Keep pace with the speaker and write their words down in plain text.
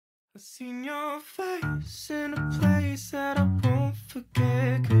I seen your face in a place that I won't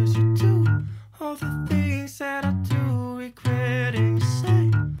forget, 'cause you do all the things that I do regret, and you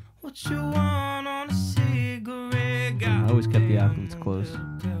say what you want on a cigarette. I always kept the athletes close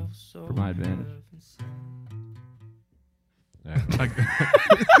for my advantage.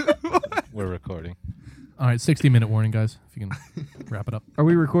 We're recording. All right, 60-minute warning, guys, if you can wrap it up. Are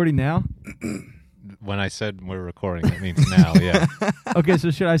we recording now? When I said we're recording, that means now, yeah. Okay, so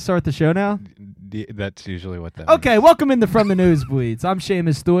should I start the show now? That's usually what that Okay, means. welcome into From the Nosebleeds. I'm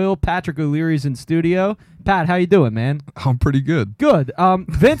Seamus Doyle. Patrick O'Leary's in studio. Pat, how you doing, man? I'm pretty good. Good.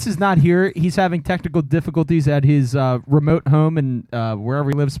 Vince is not here. He's having technical difficulties at his remote home and wherever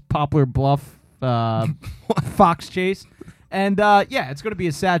he lives, Poplar Bluff, Fox Chase. And yeah, it's going to be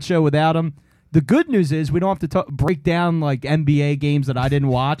a sad show without him. The good news is we don't have to break down like NBA games that I didn't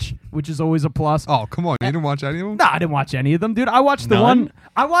watch, which is always a plus. Oh, come on. You didn't watch any of them? No, I didn't watch any of them, dude. I watched the one.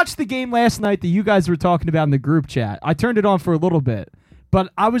 I watched the game last night that you guys were talking about in the group chat. I turned it on for a little bit,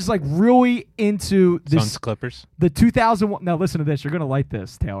 but I was like really into this. Suns Clippers? The 2001. Now listen to this. You're gonna like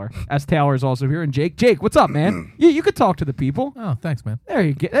this, Taylor. As Taylor is also here, and Jake. Jake, what's up, man? You could talk to the people. Oh, thanks, man. There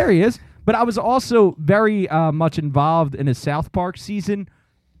you get. There he is. But I was also very much involved in a South Park season.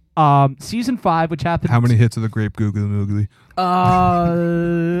 Season 5, which happened. How many hits of the grape googly moogly?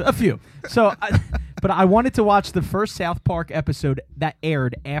 A few. So, but I wanted to watch the first South Park episode that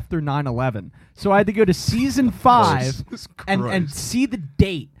aired after 9/11. So I had to go to season 5 and see the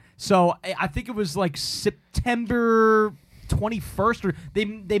date. So I think it was like September 21st, or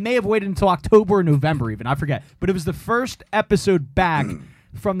they may have waited until October or November even. I forget. But it was the first episode back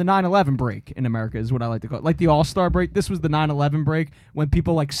from the 9/11 break in America is what I like to call it. Like the All-Star break. This was the 9/11 break when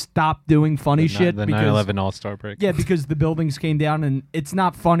people like stopped doing funny shit. The because, 9/11 All-Star break? Yeah, because the buildings came down and it's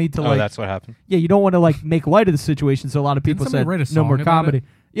not funny to Oh, that's what happened? Yeah, you don't want to like make light of the situation, so a lot of people Didn't somebody said write a no song more about comedy. it?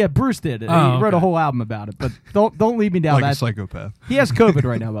 Yeah, Bruce did. Oh, He wrote a okay. whole album about it, but don't lead me down Like that. a psychopath. He has COVID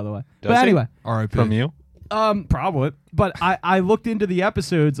right now, by the way. Does But he? anyway, R.I.P. From you? probably. But I looked into the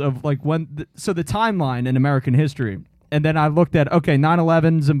episodes of like when so the timeline in American history. And then I looked at, okay,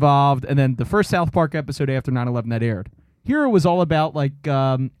 9/11's involved, and then the first South Park episode after 9/11 that aired. Here it was all about, like,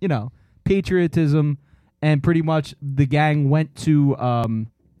 patriotism, and pretty much the gang went to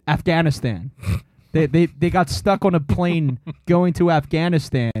Afghanistan. They got stuck on a plane going to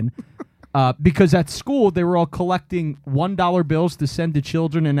Afghanistan because at school they were all collecting $1 bills to send to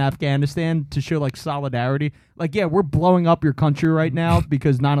children in Afghanistan to show, like, solidarity. Like, yeah, we're blowing up your country right now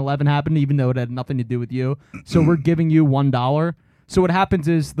because 9/11 happened, even though it had nothing to do with you. So we're giving you $1. So what happens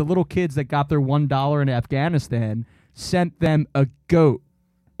is the little kids that got their $1 in Afghanistan sent them a goat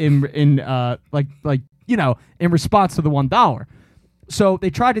in response to the $1. So they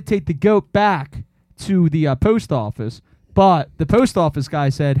tried to take the goat back to the post office, but the post office guy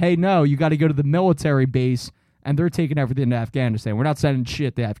said, hey, no, you got to go to the military base, and they're taking everything to Afghanistan. We're not sending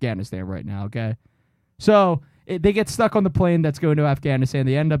shit to Afghanistan right now, okay? So they get stuck on the plane that's going to Afghanistan.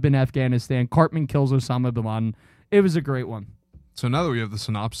 They end up in Afghanistan. Cartman kills Osama bin Laden. It was a great one. So now that we have the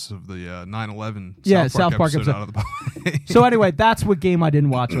synopsis of the 9/11 South Park episode out of the way. So anyway, that's what game I didn't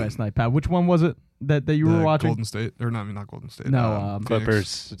watch last night, Pat. Which one was it that you were watching? Golden State. Or not Golden State. No, Phoenix.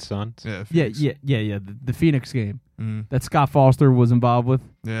 Clippers, Suns? Yeah, Yeah, Phoenix. the Phoenix game Mhm. that Scott Foster was involved with.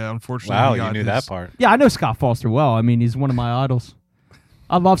 Yeah, unfortunately. Wow, he you got knew his- that part. Yeah, I know Scott Foster well. I mean, he's one of my idols.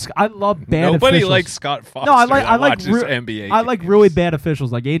 I love bad Nobody officials. likes Scott Foster. No, I like watches NBA I like games. really bad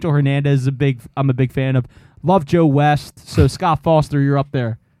officials. Like Angel Hernandez I'm a big fan of. Love Joe West. So Scott Foster, you're up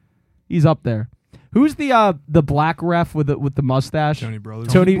there. He's up there. Who's the black ref with the mustache? Tony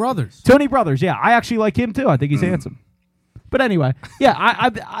Brothers. Tony Brothers. Tony Brothers. Yeah, I actually like him too. I think he's handsome. But anyway, yeah,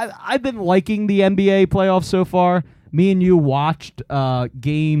 I've been liking the NBA playoffs so far. Me and you watched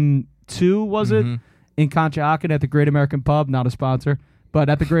game 2, was it? In Conshohocken at the Great American Pub, not a sponsor, but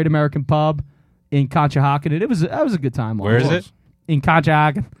at the Great American Pub in Conshohocken. That was a good time. Where is it? In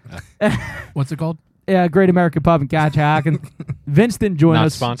Conshohocken. What's it called? Yeah, Great American Pub in Conshohocken. Vince didn't join Not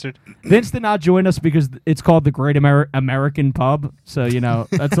us. sponsored? Vince did not join us because it's called the Great American Pub. So,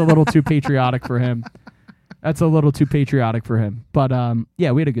 that's a little too patriotic for him. But,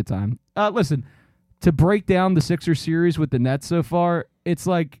 yeah, we had a good time. Listen, to break down the Sixers series with the Nets so far, it's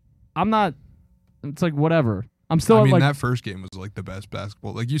like, whatever. I'm still that first game was like the best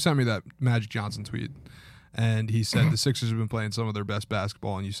basketball. Like you sent me that Magic Johnson tweet, and he said the Sixers have been playing some of their best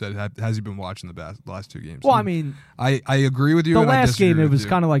basketball, and you said, has he been watching the last 2 games? Well, And I mean, I agree with you. the and I last game, disagree it with was you.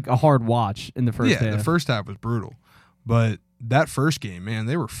 kind of like a hard watch in the first half. Yeah, the first half was brutal, but that first game, man,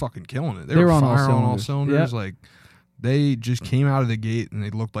 they were fucking killing it. They They were were on all firing on all cylinders. cylinders. Yep. Like They just came out of the gate and they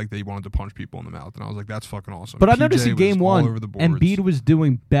looked like they wanted to punch people in the mouth, and I was like, "That's fucking awesome." But I PJ noticed in was game all one, over the boards. Embiid was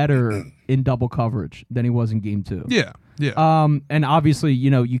doing better in double coverage than he was in game two. Yeah, yeah. And obviously,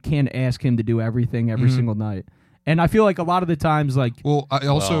 you can't ask him to do everything every single night. And I feel like a lot of the times, like, Well, I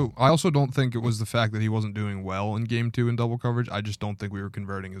also don't think it was the fact that he wasn't doing well in game two in double coverage. I just don't think we were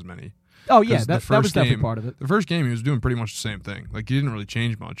converting as many. oh yeah, 'Cause that was definitely part of it. The first game, he was doing pretty much the same thing. Like, he didn't really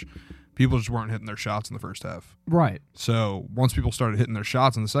change much. People just weren't hitting their shots in the first half. Right. So once people started hitting their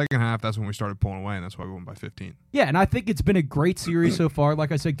shots in the second half, that's when we started pulling away, and that's why we won by 15. Yeah, and I think it's been a great series so far.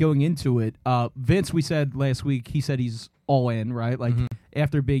 Like I said, going into it, Vince, we said last week, he said he's all in, right? Like,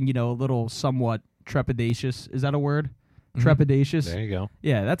 after being, a little somewhat trepidatious. Is that a word? Trepidatious? There you go.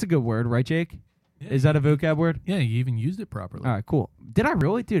 Yeah, that's a good word, right, Jake? Is that a vocab word? Yeah, you even used it properly. All right, cool. Did I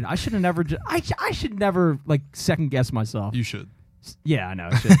really? Dude, I should have never... I should never, like, second-guess myself. You should. Yeah, I know.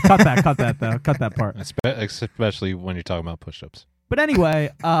 I should. Cut that, though. Cut that part. Especially when you're talking about push-ups. But anyway,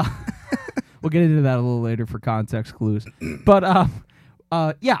 we'll get into that a little later for context clues. But,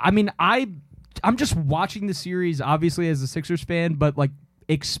 yeah, I mean, I'm just watching the series, obviously, as a Sixers fan, but, like,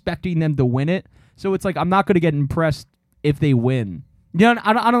 expecting them to win it. So it's like I'm not going to get impressed if they win. I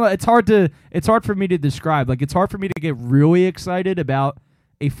don't know. It's hard for me to describe. Like, it's hard for me to get really excited about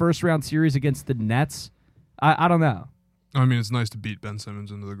a first-round series against the Nets. I don't know. I mean, it's nice to beat Ben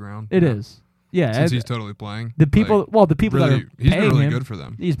Simmons into the ground. It is. Yeah. Since he's totally playing. The people, like, the people really, that are he's paying been really him, good for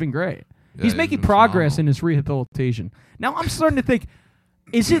them. he's been great. Yeah, he's he's making been progress phenomenal. in his rehabilitation. Now I'm starting to think,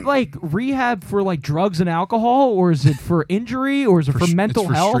 is it like rehab for like drugs and alcohol, or is it for injury, or is it for mental it's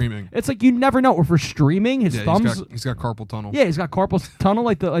for health? streaming. It's like you never know. Or for streaming, his Yeah, thumbs. he's got carpal tunnel. Yeah, he's got carpal tunnel,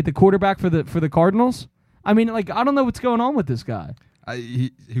 like the quarterback for the Cardinals. I mean, like, I don't know what's going on with this guy.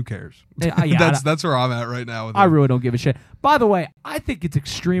 Who cares? Yeah, that's where I'm at right now. With I him. really don't give a shit. By the way, I think it's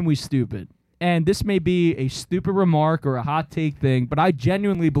extremely stupid. And this may be a stupid remark or a hot take thing, but I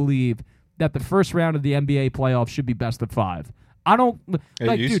genuinely believe that the first round of the NBA playoffs should be best of 5. I don't...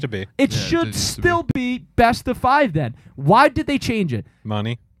 It used to be. It Yeah, should it used to still be best of 5 then. Why did they change it?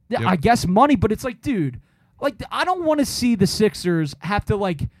 Money. Yeah, Yep. I guess money, but it's like, dude, like, I don't want to see the Sixers have to,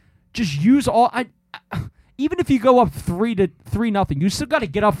 like, just use all... even if you go up 3-0, you still got to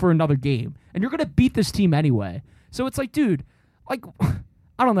get up for another game. And you're going to beat this team anyway. So it's like, dude, like...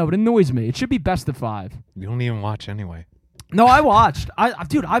 I don't know. It annoys me. It should be best of 5. You don't even watch anyway. No, I watched.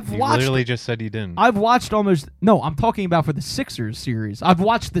 I've You watched. literally just said you didn't. I've watched almost. No, I'm talking about for the Sixers series. I've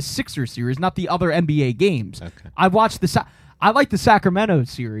watched the Sixers series, not the other NBA games. Okay. I've watched I like the Sacramento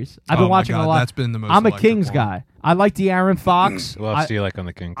series. I've been Oh my watching God, a lot. that's been the most I'm a electric Kings one. guy. I like De'Aaron Fox. Who else do you like on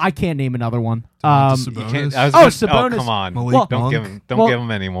the Kings? I can't name another one. Sabonis. You can't- Oh, Sabonis. come on. Malik Well- Don't give Monk. him. Don't give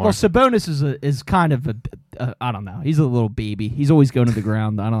him any more. Well, Sabonis is kind of I don't know. He's a little baby. He's always going to the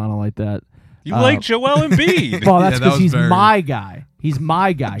ground. I don't like that. you like Joel Embiid. Well, that's Yeah, that because was he's very- my guy. He's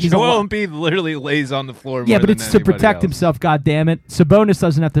my guy. He's a Joel lo- Embiid literally lays on the floor. Yeah, more but than it's to anybody protect else. himself. God damn it! Sabonis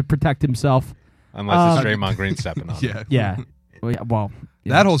doesn't have to protect himself. Unless it's Draymond Green stepping on him. Yeah. Yeah. Well,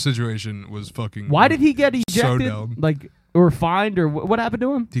 yeah. That whole situation was fucking. Why did he get So ejected? dumb. Like, or fined, or what happened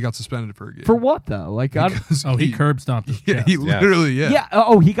to him? He got suspended for a game. For what though? Like, I, Because Oh, he curb stomped his Yeah, chest. he literally. Yeah. yeah.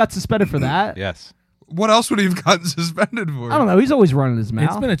 Oh, he got suspended for that. Yes. What else would he have gotten suspended for? I don't know. He's always running his mouth.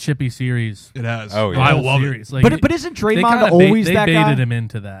 It's been a chippy series. It has. Oh, yeah. The I whole love it. series. Like, but isn't they Draymond kinda always they that baited guy? him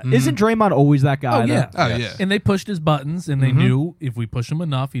into that. Isn't Draymond always that guy? Oh, though? yeah. Oh Yes. yeah. And they pushed his buttons, and they knew if we push him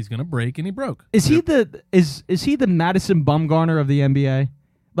enough, he's going to break, and he broke. Is he is he the Madison Bumgarner of the NBA?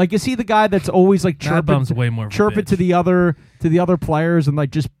 Like, is he the guy that's always like That chirping, bum's way more of a chirping bitch. to the other players and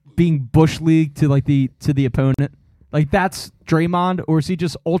like just being bush league to like the opponent? Like, that's Draymond, or is he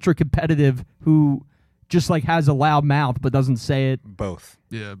just ultra competitive who just like has a loud mouth but doesn't say it, Both.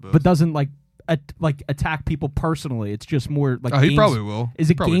 Yeah, but doesn't like attack people personally? It's just more like Oh, he games- probably will. Is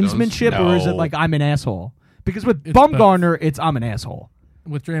He it probably does. gamesmanship or is it No. like I'm an asshole? Because with It's Bumgarner, it's I'm an asshole.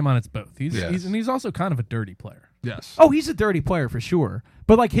 With Draymond, it's both. Yes. He's also kind of a dirty player. Yes. Oh, he's a dirty player for sure.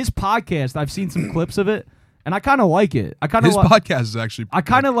 But like his podcast, I've seen some clips of it, and I kind of like it. I kind of His like podcast is actually. I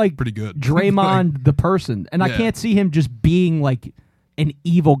kind of like pretty good. Draymond the person, and I Yeah. can't see him just being like an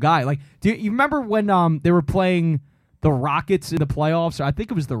evil guy. Like, do you remember when they were playing the Rockets in the playoffs? Or I think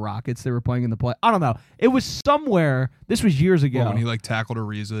it was the Rockets they were playing in the play. I don't know. It was somewhere. This was years ago. Well, when he like tackled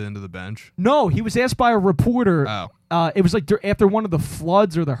Ariza into the bench. No, he was asked by a reporter. Oh. It was like after one of the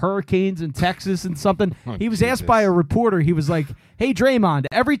floods or the hurricanes in Texas and something. Oh, he was asked Jesus. by a reporter. He was like, "Hey, Draymond,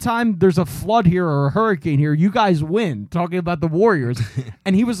 every time there's a flood here or a hurricane here, you guys win." Talking about the Warriors,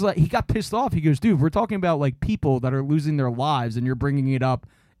 and he was like, he got pissed off. He goes, "Dude, we're talking about like people that are losing their lives, and you're bringing it up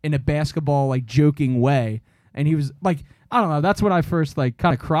in a basketball like joking way." And he was like, I don't know. That's when I first like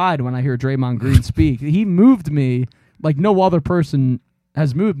kind of cried when I hear Draymond Green speak. He moved me Like no other person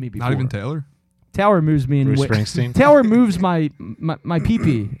has moved me before. Not even Taylor. Taylor moves me in Bruce ways. Springsteen. Taylor moves my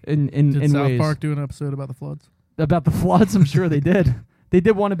pee-pee in Did South ways. Park do an episode about the floods? About the floods, I'm sure they did. They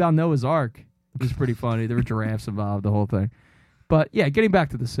did one about Noah's Ark. It was pretty funny. There were giraffes involved, the whole thing. But yeah, getting back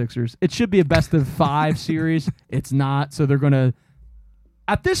to the Sixers, it should be a best of 5 series. It's not, so they're gonna.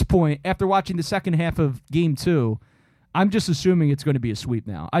 At this point, after watching the second half of Game 2, I'm just assuming it's going to be a sweep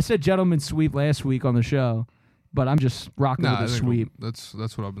now. I said gentleman's sweep last week on the show, but I'm just rocking Nah, with I a think sweep. that's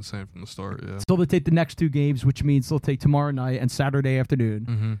what I've been saying from the start. Yeah. So they'll take the next 2 games, which means they'll take tomorrow night and Saturday afternoon,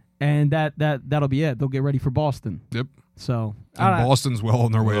 Mm-hmm. and that'll be it. They'll get ready for Boston. Yep. So And Boston's well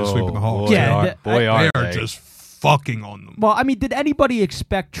on their way to sweeping the Hawks. Boy, Yeah, are, They are are just fucking on them. well, I mean, did anybody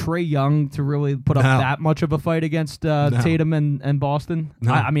expect Trae Young to really put up No. that much of a fight against Tatum and Boston?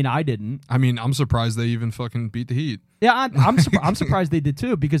 No. I mean, I didn't. I mean, I'm surprised they even fucking beat the Heat. Yeah, I'm surprised they did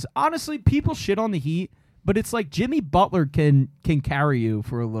too, because honestly, people shit on the Heat, but it's like Jimmy Butler can carry you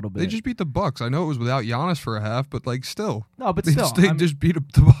for a little bit. They just beat the Bucks. I know it was without Giannis for a half, but like still. No, but They still, just, they I'm- just beat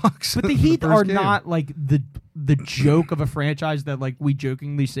up the Bucks. But the in Heat first are game. not like the joke of a franchise that like we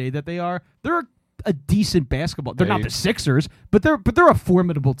jokingly say that they are. They're a decent basketball. They're not They- the Sixers, but they're a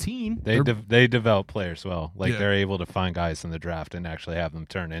formidable team. They develop players well. Like Yeah. they're able to find guys in the draft and actually have them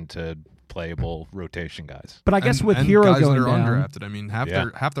turn into playable rotation guys. But I guess And- with and Hero guys going that are down, undrafted. I mean, half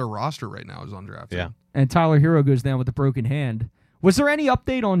Yeah. their roster right now is undrafted. Yeah. and Tyler Hero goes down with a broken hand. Was there any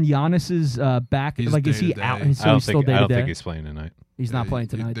update on Giannis's back? He's Like, is he day-to-day. out? I So don't he's still think day I to don't think day. he's playing tonight. He's not playing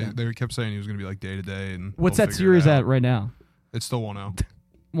tonight. They, then. they kept saying he was going to be like day to day, and What's they'll that figure it series out. at right now? It's still 1-0.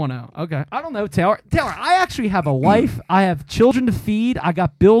 1-0. Okay. I don't know, Taylor. Taylor, I actually have a life. I have children to feed. I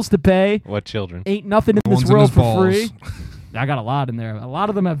got bills to pay. What children? Ain't nothing in The this ones in world his for balls. free. I got a lot in there. A lot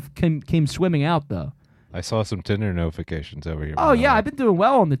of them have came swimming out though. I saw some Tinder notifications over here. Oh yeah, I've been doing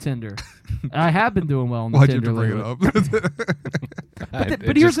well on the Tinder. I have been doing well on the Why'd you have Tinder to bring lately. it up?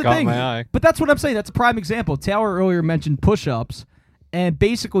 But here's the thing. My eye. But that's what I'm saying. That's a prime example. Taylor earlier mentioned push-ups, and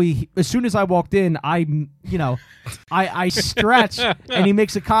basically, as soon as I walked in, I stretch, and he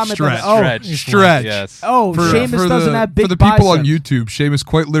makes a comment Stretch. that Stretch. Yes. Seamus doesn't have big For the people on biceps. YouTube, Seamus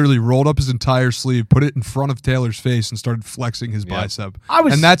quite literally rolled up his entire sleeve, put it in front of Taylor's face, and started flexing his Yeah. bicep. I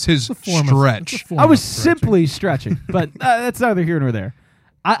was- and that's his It's a form stretch. Of, it's a form I was of stretching. simply stretching, but that's neither here nor there.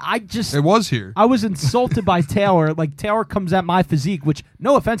 I just It was here. I was insulted by Taylor. Like, Taylor comes at my physique, which,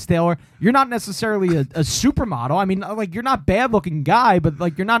 no offense, Taylor, you're not necessarily a supermodel. I mean, like, you're not a bad-looking guy, but,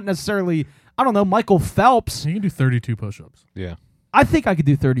 like, you're not necessarily, I don't know, Michael Phelps. You can do 32 push-ups. Yeah. I think I could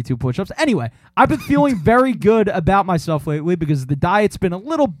do 32 push-ups. Anyway, I've been feeling very good about myself lately because the diet's been a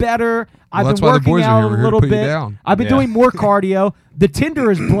little better. I've that's been why the working boys are out here. a We're here to little put you bit. down. I've been Yeah. doing more cardio. The Tinder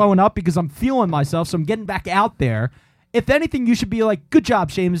is blowing up because I'm feeling myself, so I'm getting back out there. If anything, you should be like, good job,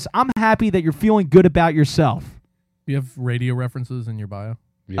 Seamus. I'm happy that you're feeling good about yourself. Do you have radio references in your bio?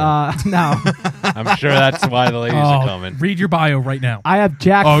 Yeah. No. I'm sure that's why the ladies are coming. Read your bio right now. I have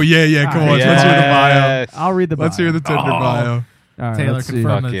Jack. Oh, yeah. Come on. Yes. Let's hear the bio. I'll read the bio. Let's hear the Tinder Oh. bio. All right, Taylor let's see.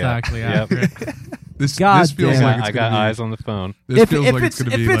 confirmed Fuck that's yeah. actually Yep. accurate. This God feels damn. like it's I gonna got be, eyes on the phone. This If feels like it's it's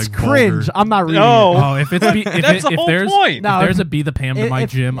going to be if it's like cringe, vulgar. I'm not reading No. it. Oh, if it's That's the whole point. No, if there's if- a be the Pam to my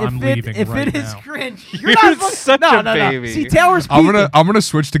gym, I'm leaving If right it is now. cringe, You're not fucking- such no, a no, baby. No. See, Taylor's I'm peeking. gonna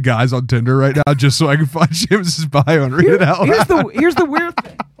switch to guys on Tinder right now just so I can find Seamus' bio and read it out Here's loud. here's the weird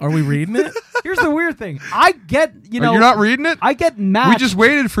thing. Are we reading it? Here's the weird thing. I get You're not reading it? I get We matched just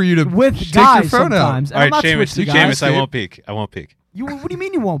waited for you to with take guys your phone sometimes. out. And All I'm right, not Seamus. switching to guys. Seamus, I won't peek. I won't peek. What do you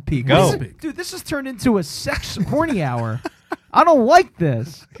mean you won't peek? Go. Dude, this has turned into a sex horny hour. I don't like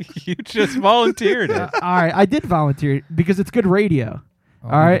this. You just volunteered it. All right, I did volunteer because it's good radio. All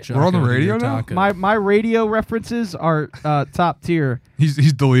right. We're on the radio now? My radio references are top tier. He's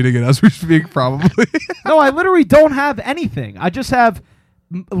deleting it as we speak, probably. No, I literally don't have anything. I just have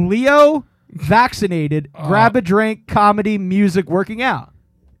Leo, vaccinated, grab a drink, comedy, music, working out.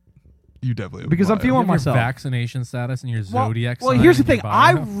 You definitely have Because a I'm bio. feeling You have your myself. vaccination status and your Well, zodiac well, sign here's the in your thing.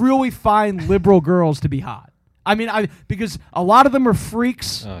 I bio. really find liberal girls to be hot. I mean, because a lot of them are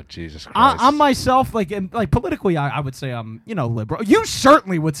freaks. Oh, Jesus Christ. I'm myself, like politically, I would say I'm, liberal. You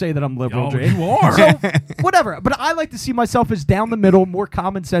certainly would say that I'm liberal, Oh, Jay. you are. So, whatever. But I like to see myself as down the middle, more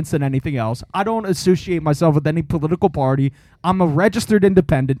common sense than anything else. I don't associate myself with any political party. I'm a registered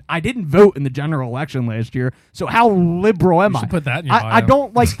independent. I didn't vote in the general election last year, so how liberal am You I? should put that in your I bio.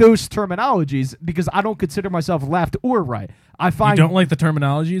 don't like those terminologies because I don't consider myself left or right. I You find don't like the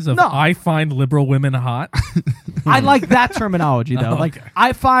terminologies of No. I find liberal women hot? I like that terminology though. Oh, Like okay.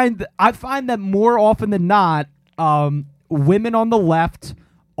 I find that more often than not, women on the left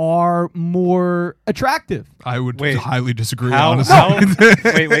are more attractive. I would Wait, highly disagree. How,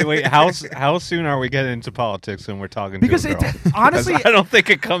 honestly, wait. How soon are we getting into politics when we're talking Because to a girl? honestly, I don't think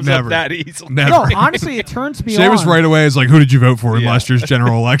it comes Never. up that easily. Never. no, honestly, it turns me Seamus on. right away is like, "Who did you vote for in Yeah. last year's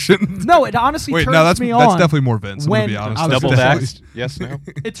general election?" No, it honestly Wait, turns no, that's me that's on. definitely more Vince. I'm when- gonna be honest. I was That's Double gonna definitely- vaxxed? Yes, no.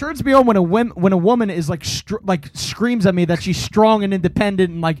 It turns me on when a woman is like like screams at me that she's strong and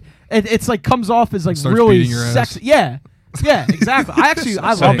independent and like it's like comes off as like Starts really beating your ass. sexy. Yeah, exactly. I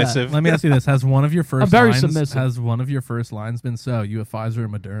love Submissive. that. Let me ask you this: Has one of your first very lines, submissive. Has one of your first lines been "So you have Pfizer or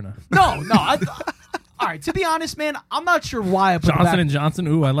Moderna"? No. All right, to be honest, man, I'm not sure why I put Johnson that. and Johnson.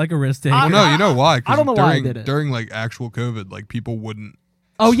 Ooh, I like a risk take. I- Well, no, you know why? 'Cause I don't know why I during, did it. During like actual COVID, like people wouldn't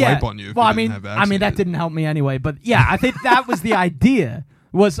Oh yeah. swipe on you. If Well, you I mean, didn't have that vaccinated. didn't help me anyway. But yeah, I think that was the idea.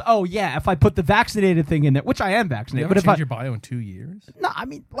 Was if I put the vaccinated thing in there, which I am you vaccinated, haven't but if changed I your bio in 2 years. no, I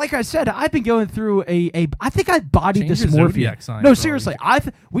mean, like I said, I've been going through I think I have body Change your dysmorphia. zodiac sign No, for all seriously, these.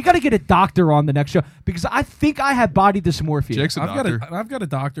 we got to get a doctor on the next show because I think I have body dysmorphia. Jake's a doctor. I've got a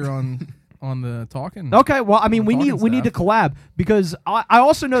doctor on the talking. Okay, well, I mean, we talking need to staff. collab because I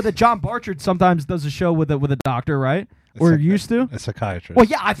also know that John Barchard sometimes does a show with a doctor, right? Or used to. A psychiatrist. Well,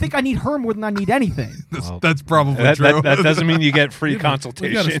 yeah, I think I need her more than I need anything. That's probably that, true. that doesn't mean you get free We've got a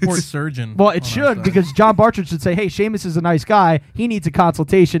consultations. sports surgeon. Well, on it our should side. because John Barchard should say, "Hey, Seamus is a nice guy. He needs a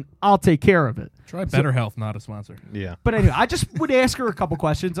consultation. I'll take care of it." Try Better Health, not a sponsor. Yeah. But anyway, I just would ask her a couple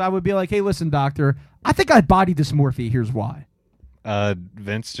questions. I would be like, "Hey, listen, doctor, I think I have body dysmorphia. Here's why."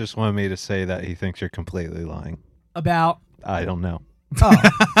 Vince just wanted me to say that he thinks you're completely lying. About I don't know. oh,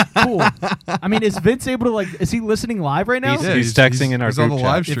 cool. I mean, is Vince able to is he listening live right now? He's texting in our he's on group the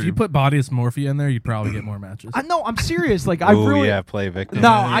chat. live If stream. you put body dysmorphia in there, you'd probably get more matches. No, I'm serious. Like I Ooh, really yeah, play victim.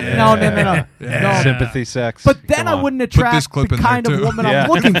 no, no. Sympathy sex. But then Come I on. wouldn't this attract clip the in there, kind of too. woman Yeah. I'm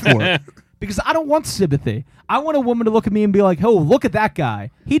looking for. Because I don't want sympathy. I want a woman to look at me and be like, "Oh, look at that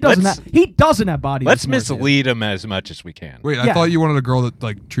guy. He doesn't have body Let's dysmorphia." mislead him as much as we can. Wait, I Yeah. thought you wanted a girl that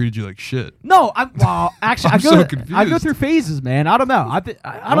like treated you like shit. No, actually, I'm so I go confused. through phases, man. I don't know.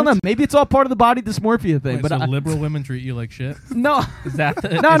 I don't know. Maybe it's all part of the body dysmorphia thing. Wait, but so I, liberal women treat you like shit? no, Is that the,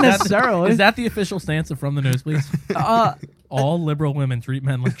 Not is that the- necessarily. is that the official stance of From the Nosebleeds? All liberal women treat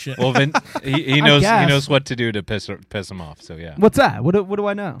men like shit. Well, Vin, he knows guess. he knows what to do to piss him off. So yeah, what's that? What do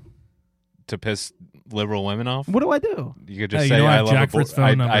I know? to piss liberal women off. What do I do? You could just Hey, say you know I I have love Jackford's phone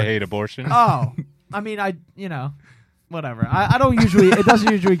I number. hate abortion. Oh, I mean, whatever. I don't usually. It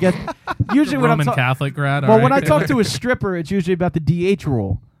doesn't usually get. Usually when Roman I'm Catholic grad. well, all when I right. talk to a stripper, it's usually about the DH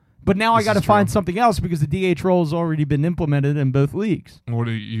rule. But now I This got to is find true. something else because the DH rule has already been implemented in both leagues. What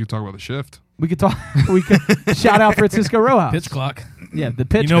do you talk about the shift? We could talk. We could shout out Francisco Rojas. pitch clock. Yeah, the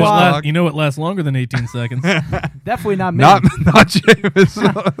pitch You know clock. it lasts longer than 18 seconds. Definitely not me. Not James.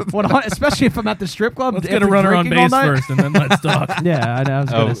 100 especially if I'm at the strip club. Let's after get a runner on drinking all base night. first, and then let's talk. Yeah, I know. I was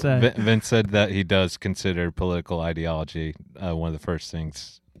Oh, gonna say. Vince said that he does consider political ideology one of the first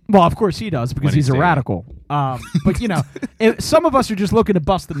things. Well, of course he does because When he's he's a dating. radical. But some of us are just looking to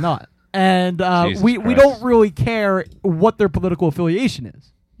bust a nut, and Jesus we Christ. don't really care what their political affiliation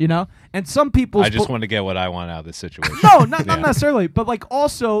is. And some people. I just want to get what I want out of this situation. No, not Yeah. necessarily, but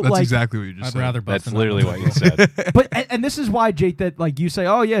also That's like. exactly what you just I'd said. rather bust That's a nut literally than what you said. But and this is why, Jake, that like you say,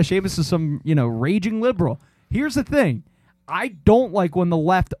 oh yeah, Seamus is some raging liberal. Here's the thing, I don't like when the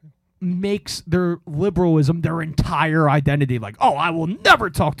left makes their liberalism their entire identity. Like, oh, I will never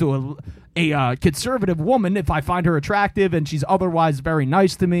talk to a conservative woman if I find her attractive and she's otherwise very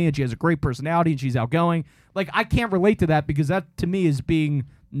nice to me and she has a great personality and she's outgoing. Like, I can't relate to that because that to me is being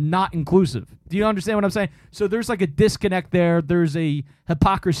not inclusive. Do you understand what I'm saying? So there's like a disconnect there. There's a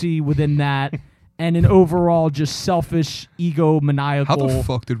hypocrisy within that. And an overall just selfish, egomaniacal How the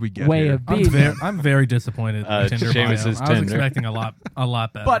fuck did we get way here? of being. I'm very disappointed. in Tinder bio. Seamus's I was Tinder. expecting a lot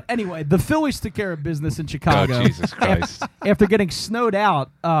better. But anyway, the Phillies took care of business in Chicago. Oh, Jesus Christ. After getting snowed out,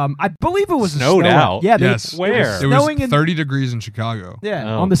 I believe it was Snowed a snow out? Yeah, Yes. Where? It was snowing in 30 degrees in Chicago. yeah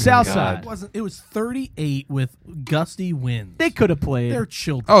Oh, on the good south God. side. it was 38 with gusty winds. They could have played. They're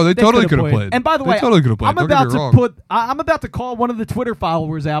children. Oh, they totally could have played. played. And by the They way, totally could have played. I'm Don't get about me to wrong. put. I'm about to call one of the Twitter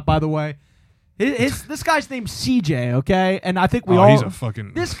followers out. By the way, this guy's name's CJ. Okay, and I think we all. He's a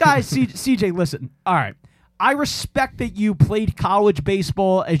fucking. This guy, CJ, listen. All right. I respect that you played college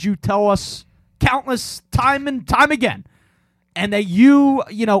baseball, as you tell us countless time and time again, and that you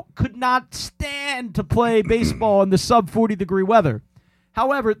could not stand to play baseball in the sub 40-degree weather.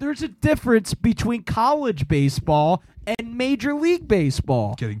 However, there's a difference between college baseball and Major League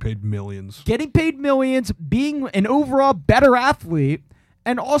Baseball. Getting paid millions. Getting paid millions, being an overall better athlete,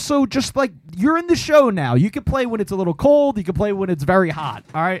 and also just like you're in the show now. You can play when it's a little cold. You can play when it's very hot.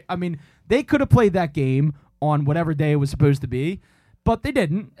 All right. I mean, they could have played that game on whatever day it was supposed to be, but they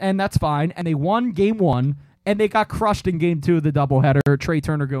didn't, and that's fine. And they won game 1, and they got crushed in game 2 of the doubleheader. Trey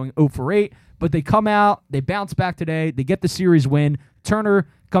Turner going 0 for 8, but they come out, they bounce back today, they get the series win. Turner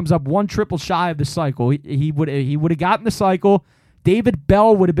comes up 1 triple shy of the cycle. He would have gotten the cycle. David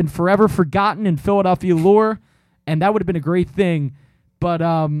Bell would have been forever forgotten in Philadelphia lore, and that would have been a great thing.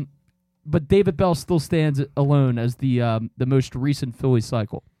 But David Bell still stands alone as the most recent Phillies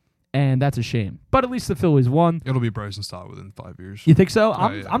cycle, and that's a shame. But at least the Phillies won. It'll be Bryson Stott within 5 years. You think so?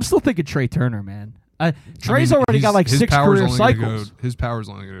 Yeah. I'm still thinking Trey Turner, man. Trey's already got like 6 career cycles. His power's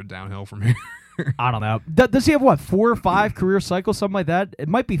only going to go downhill from here. I don't know. Does he have what, 4 or 5 career cycles, something like that? It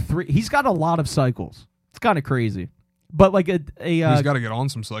might be 3. He's got a lot of cycles. It's kind of crazy. But like he's got to get on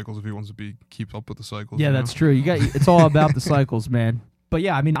some cycles if he wants to keep up with the cycles. Yeah, that's true. It's all about the cycles, man. But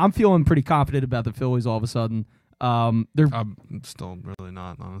yeah, I mean, I'm feeling pretty confident about the Phillies all of a sudden. I'm still really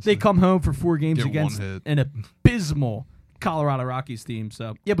not, honestly. They come home for 4 games Get against one hit. an abysmal Colorado Rockies team.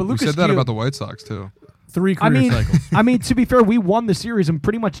 So yeah, but We Lucas said that Giolito- about the White Sox too. 3 career cycles. I mean, to be fair, we won the series and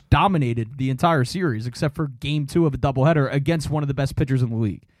pretty much dominated the entire series, except for game 2 of a doubleheader against one of the best pitchers in the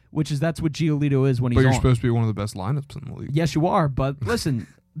league. That's what Giolito is when he's But you're on. supposed to be one of the best lineups in the league. Yes, you are. But listen,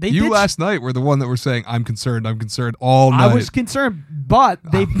 You last night were the one that were saying, I'm concerned all night. I was concerned, but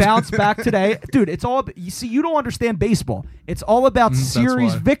they bounced back today. Dude, it's all you don't understand baseball. It's all about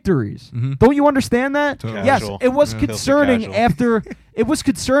series why. victories. Mhm. Don't you understand that? Totally. Yes, Casual. it was Yeah. concerning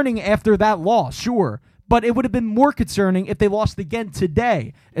Filthy after that loss, sure. But it would have been more concerning if they lost again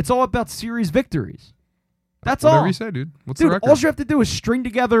today. It's all about series victories. That's Whatever all. you say, dude. What's Dude, the record? all you have to do is string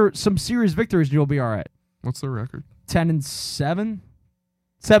together some series victories and you'll be all right. What's the record? 10-7?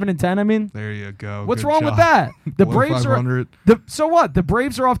 7-10, I mean. There you go. What's Good wrong job. with that? The Below Braves are 500. so what? The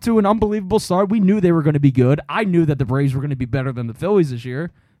Braves are off to an unbelievable start. We knew they were going to be good. I knew that the Braves were going to be better than the Phillies this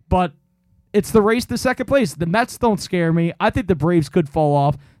year, but it's the race to second place. The Mets don't scare me. I think the Braves could fall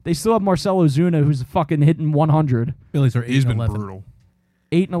off. They still have Marcell Ozuna, who's fucking hitting 100. Phillies are 8 He's and been 11. brutal.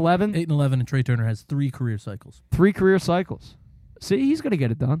 8-11? 8 and 11, and Trey Turner has 3 career cycles. 3 career cycles. See, he's going to get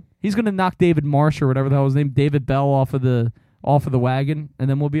it done. He's going to knock David Marsh or whatever the hell his name, David Bell off of the wagon, and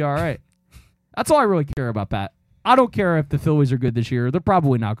then we'll be all right. That's all I really care about, Pat. I don't care if the Phillies are good this year. They're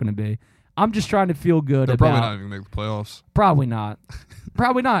probably not going to be. I'm just trying to feel good They're about. probably not even going to make the playoffs. Probably not.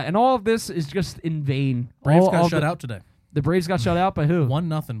 Probably not. And all of this is just in vain. Braves all got of shut the- out today. The Braves got shut out by who?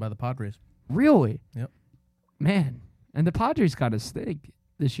 1-0 by the Padres. Really? Yep. Man, and the Padres kind of stink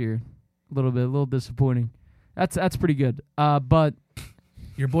this year. A little disappointing. That's pretty good. But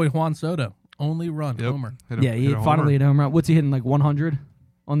Your boy Juan Soto, only run, Yep. homer. yeah, he finally hit a home run. What's he hitting, like 100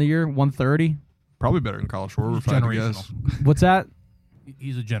 on the year? 130? Probably better than Kyle Schwarber, He's if I had to guess. generational. What's that?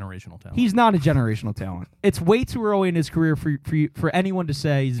 He's a generational talent. He's not a generational talent. It's way too early in his career for anyone to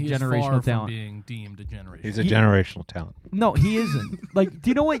say he's a He is generational far from talent. being deemed a generational. He's a generational talent. No, he isn't. Like, do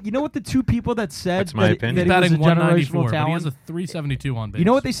you know what? You know what the two people that said That's my that, opinion. that He's he was batting a 194, generational but he talent? has a 372 on base. You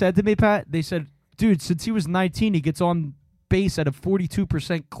know what they said to me, Pat? They said, "Dude, since he was 19, he gets on base at a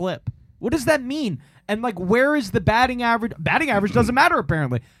 42% clip." What does that mean? And like, where is the batting average? Batting average doesn't matter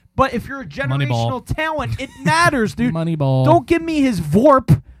apparently. But if you're a generational talent, it matters, dude. Moneyball. Don't give me his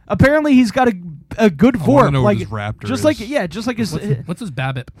VORP. Apparently, he's got a good I wanna VORP. know what Like his Raptor just is. like just like his What's his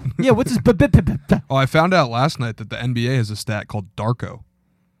BABIP? yeah. What's his Oh, I found out last night that the NBA has a stat called Darko.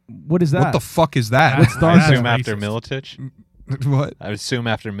 what is that? What the fuck is that? What's I Darko? assume after Racist. Milicic. What? I assume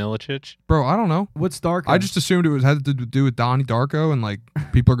after Milicic. Bro, I don't know. What's Darko? I just assumed it had to do with Donnie Darko and like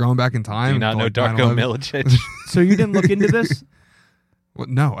people are going back in time. Do you not know like Darko 9/11. Milicic? so you didn't look into this? What?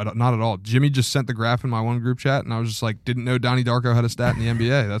 No, not at all. Jimmy just sent the graph in my one group chat, and I was just like, didn't know Donnie Darko had a stat in the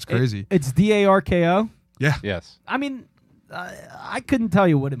NBA. That's crazy. It's DARKO. Yeah. Yes. I mean, I couldn't tell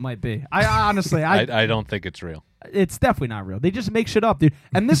you what it might be. I honestly, I don't think it's real. it's definitely not real. They just make shit up, dude.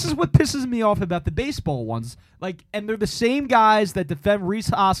 And this is what pisses me off about the baseball ones. Like, and they're the same guys that defend Rhys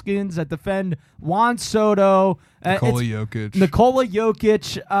Hoskins, that defend Juan Soto, Nikola it's Jokic. Nikola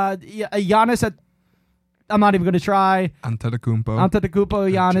Jokic, Giannis. I'm not even going to try. Antetokounmpo.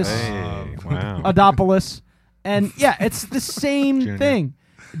 Antetokounmpo, Giannis, Hey, wow. Adopoulos, and yeah, it's the same Junior. thing,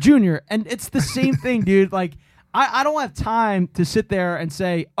 Junior, and it's the same thing, dude. Like, I don't have time to sit there and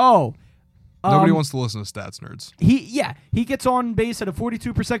say, oh. Nobody wants to listen to stats nerds. He gets on base at a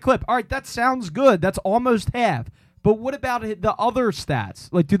 42% clip. All right, that sounds good. That's almost half. But what about the other stats?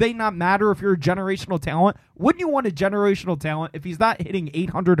 Like, do they not matter if you're a generational talent? Wouldn't you want a generational talent if he's not hitting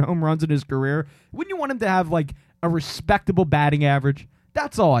 800 home runs in his career? Wouldn't you want him to have, like, a respectable batting average?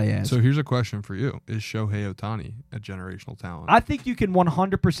 That's all I ask. So here's a question for you. Is Shohei Ohtani a generational talent? I think you can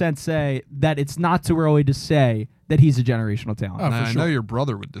 100% say that it's not too early to say that he's a generational talent. Oh, And for I sure. know your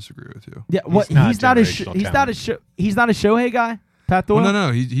brother would disagree with you. Yeah, what not he's a not a generational he's not a Shohei guy. Pat Doyle? Well,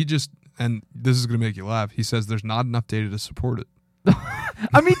 no. He just, and this is going to make you laugh. He says there's not enough data to support it.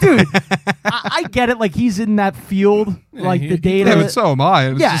 I mean, dude, I get it. Like, he's in that field, like the data. Yeah, but so am I.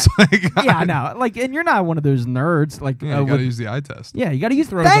 And Yeah. it's just like, Yeah, I know. Like, and you're not one of those nerds. Like, yeah, you got to use the eye test. yeah, you got to use.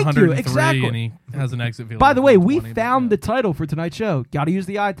 Throws Thank you. 103 Exactly. and he has an exit field. By of the way, we 120, but found yeah. the title for tonight's show. Got to use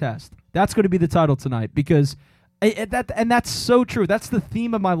the eye test. That's going to be the title tonight because that's so true. That's the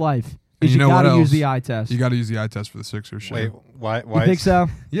theme of my life. And Is you know got what to use else? the eye test. You got to use the eye test for the Sixers show. Wait, why? You Why? think so?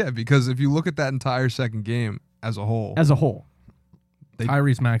 Yeah, because if you look at that entire second game as a whole, As a whole,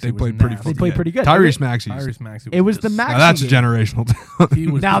 Tyrese Maxey they was played pretty. nasty. They played pretty good. Tyrese Maxey. Tyrese Maxey. It was the just- Maxey Now that's a game. generational talent. He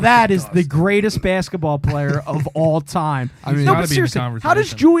was Now that is the disgusting. greatest basketball player of all time. I mean, no, gotta but be in the seriously, how does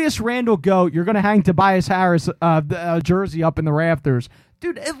conversation. Julius Randle go? You're going to hang Tobias Harris jersey up in the rafters,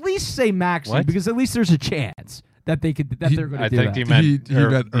 dude. At least say Maxey What? because at least there's a chance that they're going to I do think that. he meant, He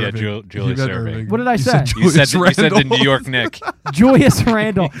meant yeah, Irving. Julius He meant Irving. Irving. What did I You say? said You said Julius the Randle. New York Nick. Julius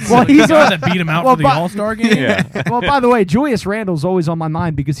Randle. Well, Like the he's guy that beat him out well, for the but- All-Star game. Yeah. well, by the way, Julius Randle's always on my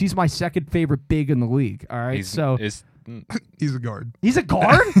mind because he's my second favorite big in the league. All right, so He's a guard. he's a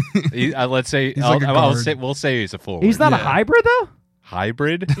guard. let's say, He's like a guard. we'll say he's a forward. He's not a Yeah. hybrid though.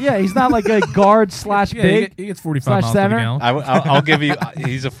 hybrid. Yeah, he's not like a guard slash Yeah, big. he gets 45 slash miles per center. gallon. I'll give you.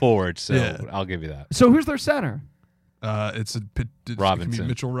 He's a forward, so Yeah. I'll give you that. So who's their center? It could be Robinson.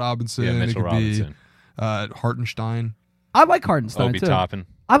 Mitchell Robinson. Yeah, it Mitchell could Robinson. Be, Hartenstein. I like Hardenstein Obi too. Toppin.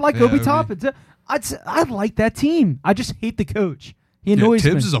 I like Yeah, Obi Obi. Toppin too. I like that team. I just hate the coach. He Yeah, annoys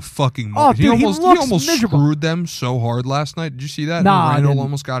Tibbs me. is a fucking. Oh, he dude, he almost looks miserable. screwed them so hard last night. Did you see that? Nah, I Randall didn't.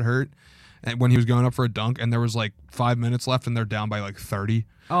 almost got hurt, and when he was going up for a dunk, and there was like 5 minutes left, and they're down by like 30.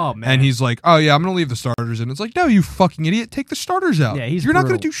 Oh man. And he's like, "Oh yeah, I'm gonna leave the starters in." It's like, "No, you fucking idiot! Take the starters out. Yeah, he's You're not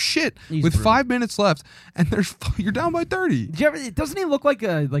gonna brutal. do shit He's with brutal. 5 minutes left, and you're down by 30." Did you ever, doesn't he look like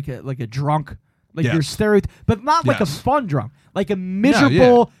a drunk? Like Yes. your stereotype, but not like a Yes. fun drunk. Like a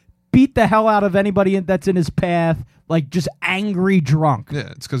miserable, beat the hell out of anybody that's in his path. Like just angry drunk. Yeah,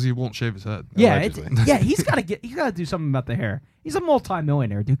 it's because he won't shave his head. Yeah, Allegedly. yeah, he's got to do something about the hair. He's a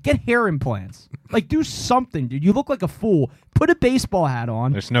multi-millionaire, dude. Get hair implants. Like, do something, dude. You look like a fool. Put a baseball hat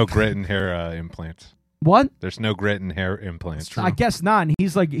on. There's no grit in hair implants. What? There's no grit in hair implants. I guess not. And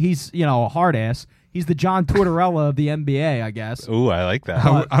he's a hard ass. He's the John Tortorella of the NBA, I guess. Ooh, I like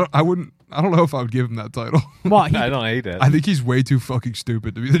that. I wouldn't. I don't know if I would give him that title. Well, he, I don't hate it. I think he's way too fucking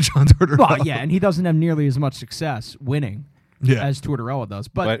stupid to be the John Tortorella. well, yeah, and he doesn't have nearly as much success winning yeah. as Tortorella does.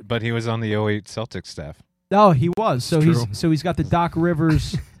 But, but he was on the 08 Celtics staff. oh, he was. So It's true. he's got the Doc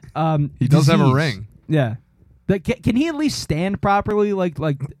Rivers. He does have a disease. ring. Yeah. Can he at least stand properly? Like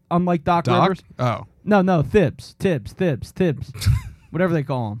unlike Doc Doc? Rivers. Oh, No, Tibbs, whatever they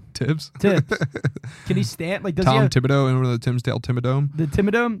call him. Tibbs. Tibbs. Can he stand? Like, does he Tom have Thibodeau in the Timsdale Timodome. the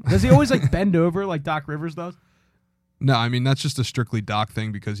Timodome? Does he always like bend over like Doc Rivers does? No, I mean that's just a strictly Doc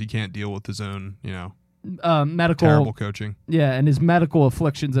thing because he can't deal with his own, Medical, terrible coaching. yeah, and his medical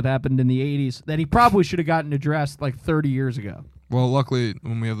afflictions that happened in the '80s that he probably should have gotten addressed like 30 years ago. Well, luckily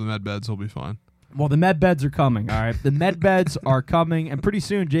when we have the med beds, he'll be fine. Well, the med beds are coming. All right, the med beds are coming, and pretty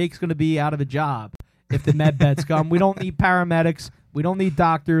soon Jake's going to be out of a job if the med beds come. We don't need paramedics. We don't need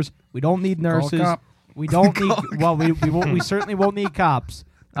doctors. We don't need nurses. cop. We don't need. Well, we certainly won't need cops.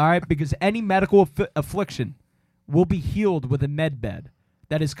 All right, because any medical affliction will be healed with a med bed.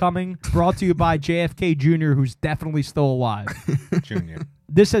 That is coming. Brought to you by JFK Jr., who's definitely still alive. Junior.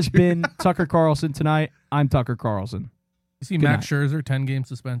 This has been Tucker Carlson tonight. I'm Tucker Carlson. You see Good Max night. Scherzer, 10-game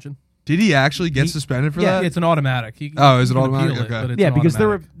suspension. Did he actually get suspended for yeah, that? It's an automatic. Oh, is he it can automatic? appeal it, Okay. but it's Yeah, an because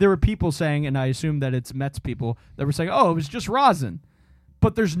automatic. there were people saying, and I assume that it's Mets people that were saying, "Oh, it was just rosin,"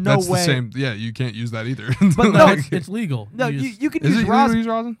 but there's no That's way. the same. Yeah, you can't use that either. But No, no, it's legal. No, You you, just- you can Is use it illegal rosin, to use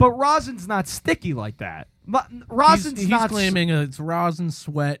rosin? but rosin's not sticky like that. Rosin's he's not. claiming it's rosin,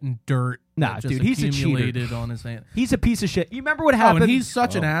 sweat, and dirt. Nah, that just dude, he's a cheater. accumulated on his hand. He's a piece of shit. You remember what Oh, happened? and he's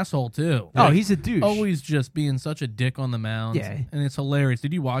such an asshole too. Oh, Like, he's a douche. always just being such a dick on the mound. Yeah. and it's hilarious.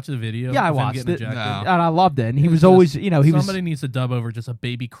 Did you watch the video? Yeah, I of him watched getting it. ejected? No. and I loved it. And he It's was just- always, he was. Somebody needs to dub over just a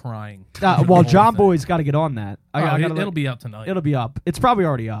baby crying. Well, The whole John thing. Boy's got to get on that. It'll be up tonight. It'll be up. It's probably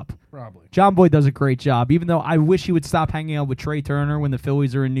already up. probably. John Boy does a great job, even though I wish he would stop hanging out with Trey Turner when the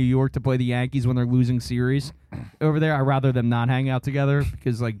Phillies are in New York to play the Yankees when they're losing series over there. I'd rather them not hang out together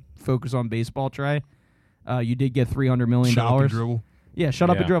because, focus on baseball, Trey. You did get $300 million. Shut up and dribble. Yeah, shut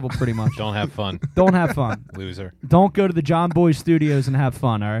up and Yeah. dribble, pretty much. Don't have fun, Don't have fun. loser. Don't go to the John Boy Studios and have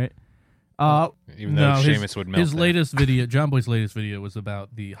fun, all right? Even though No, Seamus would melt his there. latest video, John Boy's latest video, was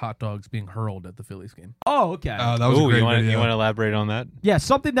about the hot dogs being hurled at the Phillies game. Oh, okay. That was a Ooh, great you want video. to elaborate on that? yeah,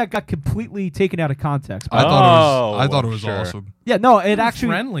 something that got completely taken out of context. I thought it was sure. awesome. yeah, no, it It was actually.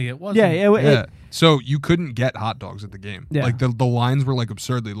 friendly. It wasn't. Yeah, it, Yeah. So you couldn't get hot dogs at the game. Yeah. Like the lines were like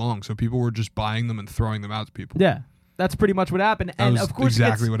absurdly long, so people were just buying them and throwing them out to people. yeah, that's pretty much what happened. That And was of course,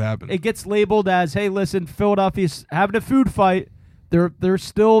 exactly what happened. it gets labeled as, "Hey, listen, Philadelphia's having a food fight. They're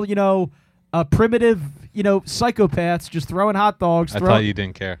still, primitive, psychopaths just throwing hot dogs, I thought you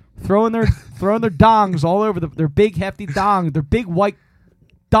didn't care. throwing their dongs all over their big hefty dongs, their big white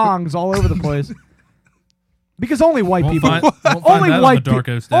dongs all over the place." Because only white Won't people, find- won't find only that on white the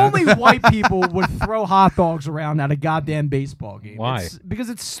Darko stat. only white people would throw hot dogs around at a goddamn baseball game. Why? Because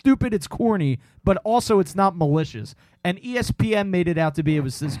it's stupid, it's corny, but also it's not malicious. And ESPN made it out to be it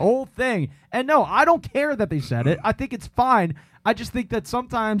was this whole thing. And no, I don't care that they said it. I think it's fine. I just think that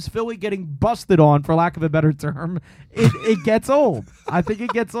sometimes Philly getting busted on, for lack of a better term, it gets old. I think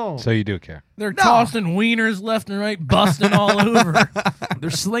it gets old. So you do care. They're tossing wieners left and right, busting all over. They're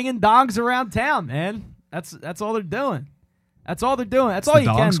slinging dongs around town, man. That's all they're doing. That's all they're doing. That's all the you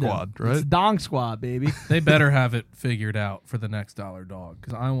Dong can Squad, do. right? It's the Dong Squad, baby. They better have it figured out for the next dollar dog,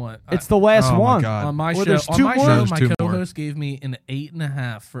 because I want. It's the last Oh, my one. God. On my Well, show, there's on two my more? show, There's my two more. co-host gave me an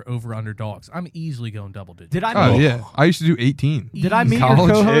 8.5 for over under dogs. I'm easily going double digits. Did I Oh meet, yeah, I used to do 18. Did I meet your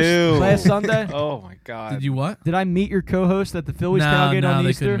College? co-host Ew. last Sunday? Oh my god. Did you what? Did I meet your co-host at the Phillies No, tailgate no, on they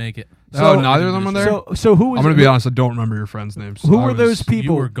Easter? couldn't make it. Oh, neither of them were there? So who was? I'm gonna be honest. I don't remember your friends' names. Who I were was- those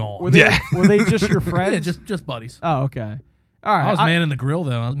people? were gone. Were they, Yeah. were they just your friends? Yeah, just buddies. Oh, okay. All right. I was manning the grill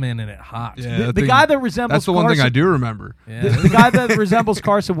though. I was manning it hot. Yeah, the that thing- guy that resembles That's the one thing Carson, I do remember. Yeah, The guy that resembles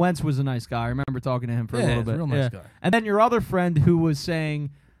Carson Wentz was a nice guy. I remember talking to him for a Yeah, little he's a bit. real nice guy. And then your other friend who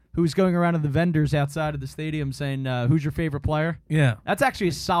was going around to the vendors outside of the stadium saying, "Who's your favorite player?" yeah. That's actually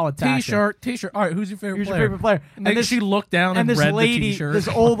a solid tactic. T-shirt. All right, who's your favorite Who's your player? favorite player? And then she looked down and this read lady, the T-shirt. this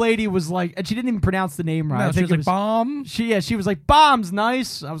old lady was like, and she didn't even pronounce the name right. No, I she think was it like, bomb. She was like, "Bomb's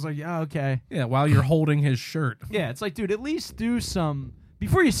nice." I was like, "Yeah, okay." Yeah, while you're holding his shirt. Yeah, it's like, dude, at least do some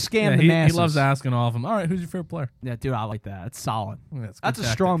before you scam Yeah, the he masses. loves asking off him. All right, who's your favorite player? Yeah, dude, I like that. It's solid. Yeah, it's That's a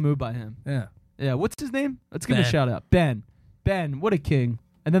tactic. strong move by him. Yeah. Yeah, what's his name? Let's give him a Ben. shout out. Ben, what a king.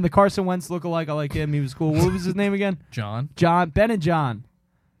 And then the Carson Wentz lookalike, I like him. He was cool. What was his name again? John. Ben and John.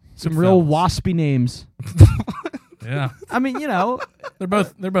 Some Good real fellas. waspy names. Yeah. I mean, They're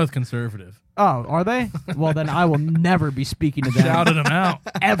both conservative. Oh, are they? Well, then I will never be speaking to them Shouted them out.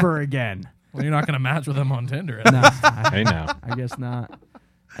 ever again. Well, you're not going to match with them on Tinder. No, Hey now. I guess not.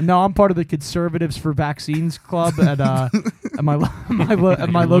 No, I'm part of the Conservatives for Vaccines Club at my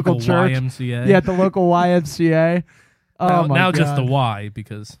local church. YMCA. Yeah, at the local YMCA. Oh now, my now God. just the Y,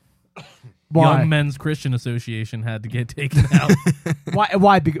 because Why? Young Men's Christian Association had to get taken out. Why?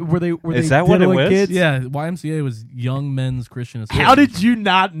 Were they Is that what it diddling was? kids? Yeah, YMCA was Young Men's Christian Association. How did you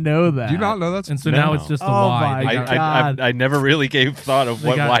not know that? Do you not know that? And so No. now it's just the Oh Y. my They got- God. I never really gave thought of They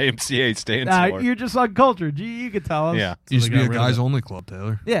what got- YMCA stands for. You're just uncultured. You could tell us. Yeah. so Used to they be a got rid of guys it. only club,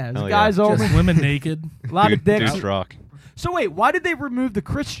 Taylor. Yeah, it's Hell yeah. guys only. Just women naked. A lot of dicks. Dudes rock. So wait, why did they remove the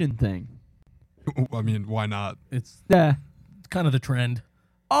Christian thing? I mean, why not? It's Yeah. kind of the trend.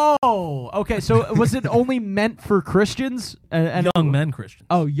 Oh, okay. So was it only meant for Christians? And Young men Christians.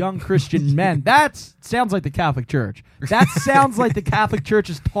 Oh, young Christian men. That sounds like the Catholic Church. That sounds like the Catholic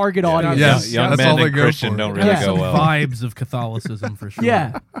Church's target audience. Yes, young that's men all they and go Christian for. don't really Yeah. go Some well. vibes of Catholicism for sure.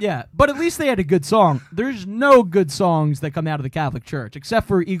 Yeah, yeah. But at least they had a good song. There's no good songs that come out of the Catholic Church except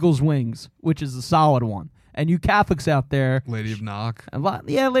for Eagles Wings, which is a solid one. And you Catholics out there, Lady of Knock.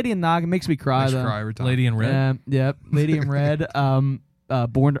 Lady and Nog, it makes me cry Makes though. cry every time. Lady in red. Yep, Lady in Red.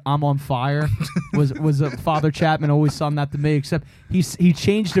 Born I'm on Fire was a Father Chapman always sung that to me. Except he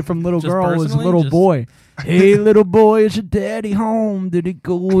changed it from little Just girl was personally? little Just- boy. Hey little boy, is your daddy home? Did he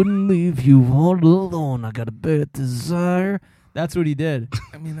go and leave you all alone? I got a bad desire. That's what he did.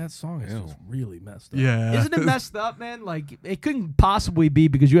 I mean, that song is Ew. just really messed up. Yeah. Isn't it messed up, man? Like it couldn't possibly be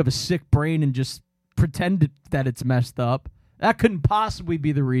because you have a sick brain and just pretend that it's messed up. That couldn't possibly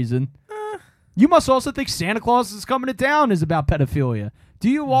be the reason. You must also think Santa Claus is coming to town is about pedophilia. Do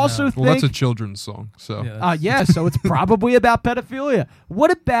you also Well, that's a think? children's song. So, Yeah, so it's probably about pedophilia.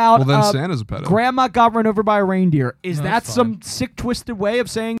 What about well, then Santa's a pedo. grandma got run over by a reindeer? Is No, that that's some fine. sick, twisted way of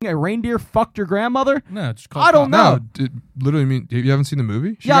saying a reindeer fucked your grandmother? No, it's called I don't know. no, it literally mean you haven't seen the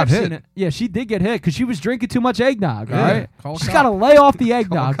movie? She Yeah, got I've hit. seen it. Yeah, she did get hit because she was drinking too much eggnog. All Yeah. right, Call a she's cop. got to lay off the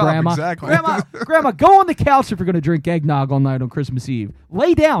eggnog, cop, grandma. exactly. Grandma, go on the couch if you're going to drink eggnog all night on Christmas Eve.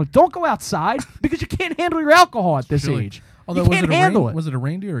 Lay down. Don't go outside because you can't handle your alcohol at this Surely. age. Although you can't handle it. Was it a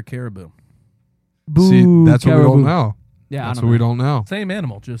reindeer or a caribou? Boo, See, that's what we caribou. don't know. Yeah, That's I don't what we know. don't know. Same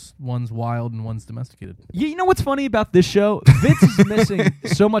animal, just one's wild and one's domesticated. You know what's funny about this show? Vince is missing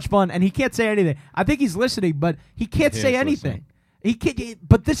so much fun, and he can't say anything. I think he's listening, but he can't He say is anything. listening. He can't.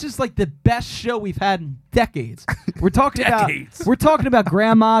 But this is like the best show we've had in decades. We're talking Decades. about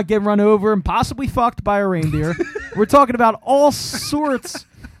grandma getting run over and possibly fucked by a reindeer. We're talking about all sorts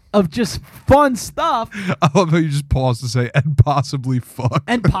of just fun stuff. I love how you just paused to say and possibly fuck.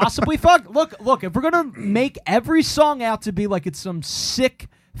 And possibly fuck. Look, if we're gonna make every song out to be like it's some sick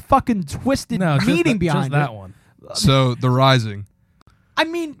fucking twisted No, just meaning just behind that it. one. So The Rising. I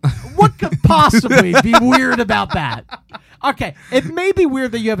mean, what could possibly be weird about that? Okay, it may be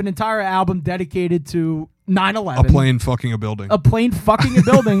weird that you have an entire album dedicated to 9/11. A plane fucking a building. A plane fucking a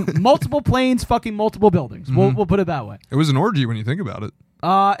building. Multiple planes fucking multiple buildings. We'll put it that way. It was an orgy when you think about it.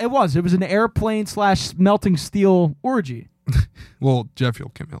 It was an airplane / melting steel orgy. Well, jet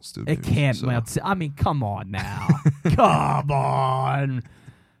fuel can't melt steel. It can't melt. I mean, come on now. Come on.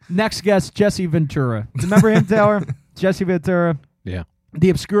 Next guest, Jesse Ventura. Remember him, Taylor? Jesse Ventura, Yeah. the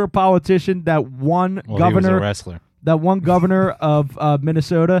obscure politician that won Well, governor. he was a wrestler. That one governor of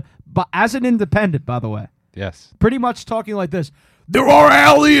Minnesota, but as an independent, by the way, Yes. pretty much talking like this: "There are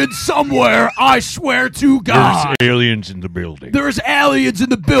aliens somewhere. I swear to God, aliens in the building. there's aliens in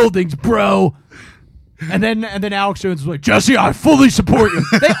the buildings, bro." And then Alex Jones was like, "Jesse, I fully support you."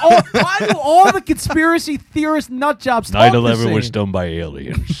 Why do all the conspiracy theorist nut jobs talk the 9/11 same? was done by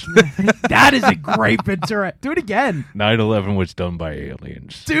aliens. That is a great Ventura. Do it again, 9/11 was done by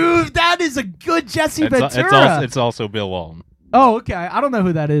aliens. dude. That is a good Jesse It's Ventura. it's also Bill Walton. Oh, okay. I don't know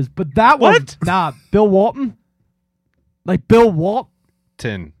who that is, but that was Bill Walton. Like Bill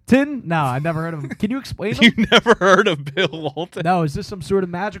Walton? Tin. No, I never heard of him. Can you explain You him? never heard of Bill Walton? No, is this some sort of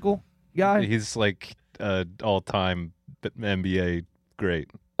magical guy? He's like all-time NBA great.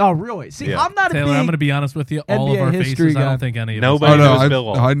 Oh, really? See, Yeah. I'm not a Taylor, big. I'm going to be honest with you. All NBA of our history faces, I guy. don't think any of Nobody Oh, no, knows Bill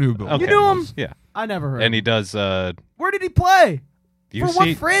Walton. I knew Bill. Okay. You knew him? Yeah. I never heard. And of he him. does Where did he play? For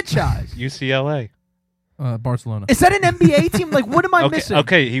what franchise? UCLA. us. Barcelona. Is that an NBA team? Like, what am I missing?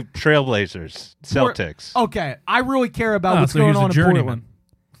 Okay, he Trailblazers, Celtics. Okay, I really care about Oh, what's so going he's a on in journeyman.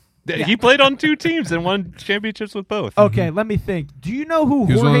 Portland. He played on 2 teams and won championships with both. Okay, let me think. Do you know who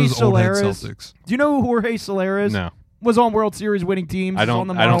He was one of Jorge those old head Soler is? Celtics. Do you know who Jorge Soler is? No. Was on World Series winning teams. I is don't-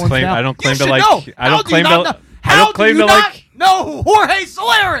 on the I don't Marlins claim- now. I don't claim You to should like- know. I don't How do claim you to- not know? I How don't claim do you to not like- know who Jorge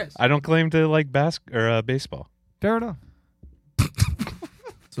Soler is? I don't claim to like baseball. Fair enough.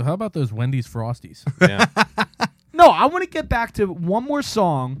 So how about those Wendy's Frosties? Yeah. No, I want to get back to one more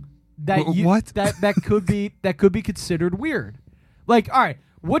song that What? that could be considered weird. Like, all right,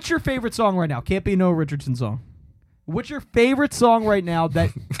 what's your favorite song right now? Can't be a Noah Richardson song. What's your favorite song right now that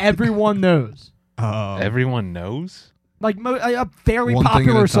everyone knows? Everyone knows. Like a fairly One Thing at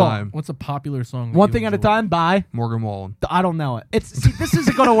popular a song. Time. What's a popular song? that One you thing at a enjoy? time by Morgan Wallen. I don't know it. This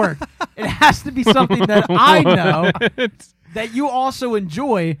isn't going to work. It has to be something that I know that you also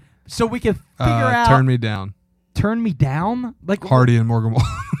enjoy, so we can figure out. Turn Me Down. Turn Me Down? Like Hardy and Morgan Wallen.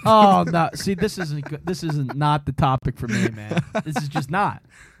 Oh no! See, this isn't good. This isn't not the topic for me, man. This is just not.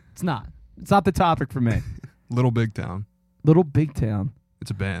 It's not. It's not the topic for me. Little Big Town. Little Big Town. It's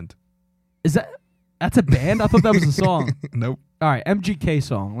a band. That's a band? I thought that was a song. Nope. All right, MGK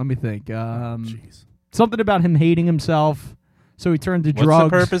song. Let me think. Jeez. Something about him hating himself, so he turned to What's drugs. the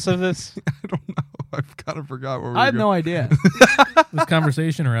purpose of this? I don't know. I've kind of forgot where we I have were no going. idea. This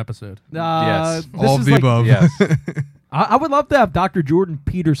conversation or episode? Yes. This All of is the like- above. Yes. I would love to have Dr. Jordan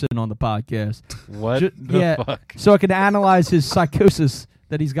Peterson on the podcast. What the fuck? So I can analyze his psychosis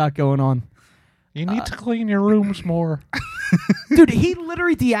that he's got going on. You need to clean your rooms more. Dude, he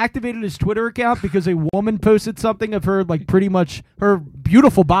literally deactivated his Twitter account because a woman posted something of her, like, pretty much her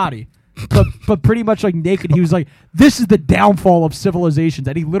beautiful body, but pretty much like naked. He was like, "This is the downfall of civilizations,"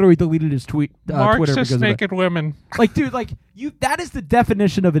 and he literally deleted his Twitter Marxist because of it. naked women. Like, dude, like that is the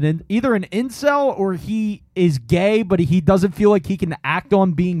definition of either an incel or he is gay, but he doesn't feel like he can act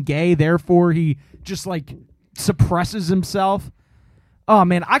on being gay, therefore he just like suppresses himself. Oh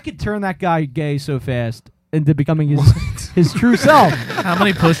man, I could turn that guy gay so fast into becoming his true self. How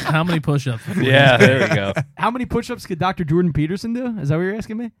many push-ups? Yeah, there we go. How many push-ups could Dr. Jordan Peterson do? Is that what you're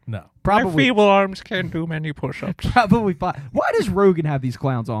asking me? No. My Probably. feeble arms can't do many push-ups. Probably 5. Why does Rogan have these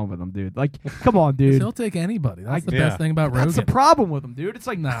clowns on with him, dude? Like, come on, dude. He'll take anybody. That's the Yeah. best thing about That's the Rogan. problem with him, dude. It's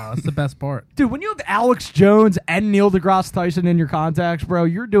like, No, that's the best part. dude, when you have Alex Jones and Neil deGrasse Tyson in your contacts, bro,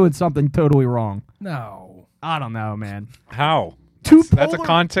 you're doing something totally wrong. No. I don't know, man. How? Two That's a polar-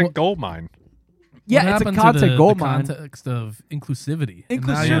 content gold mine. Yeah, What it's a happened to content the gold mine. context of inclusivity. And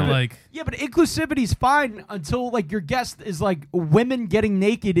now you're Inclusivity. like, Yeah, but inclusivity's fine until like your guest is like women getting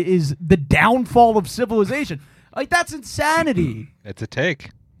naked is the downfall of civilization. Like that's insanity. It's a take.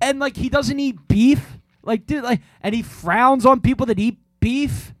 And like he doesn't eat beef. Like dude, like and he frowns on people that eat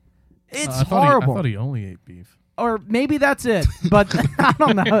beef. It's horrible. I thought he only ate beef. Or maybe that's it. But I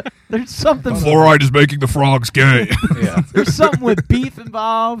don't know. There's something. Fluoride is making the frogs gay. Yeah. There's something with beef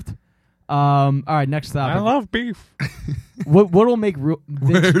involved. All right, next topic. I love beef. What'll make Vince,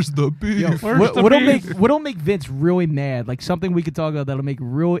 Where's the beef? what'll make Vince really mad? Like something we could talk about that'll make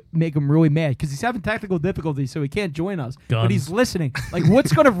him really mad because he's having technical difficulties, so he can't join us. Guns. But he's listening. Like,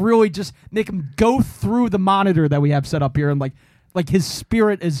 what's gonna really just make him go through the monitor that we have set up here and like his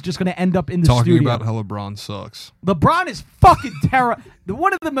spirit is just gonna end up in the Talking studio. about how LeBron sucks. LeBron is fucking terrible.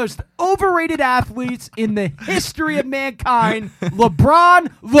 One of the most overrated athletes in the history of mankind.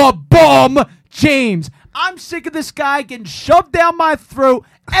 LeBron LeBum James. I'm sick of this guy getting shoved down my throat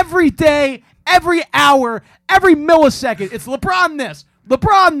every day, every hour, every millisecond. It's LeBron this,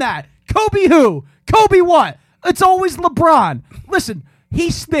 LeBron that. Kobe who? Kobe what? It's always LeBron. Listen,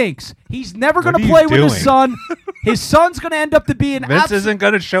 he stinks. He's never going to play with his son. His son's going to end up to be an Vince isn't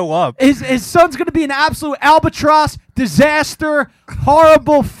going to show up. His son's going to be an absolute albatross, disaster,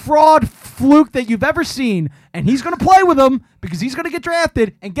 horrible fraud fluke that you've ever seen. And he's going to play with him because he's going to get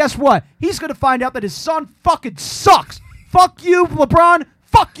drafted. And guess what? He's going to find out that his son fucking sucks. Fuck you, LeBron.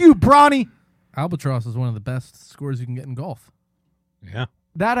 Fuck you, Bronny. Albatross is one of the best scores you can get in golf. Yeah.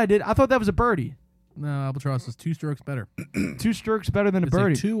 That I did. I thought that was a birdie. No, albatross is 2 strokes better. 2 strokes better than a It's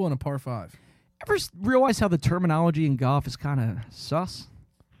birdie. like 2 on a par 5. Ever realize how the terminology in golf is kind of sus?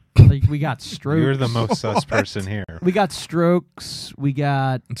 Like we got strokes. You're the most sus person here. We got strokes. We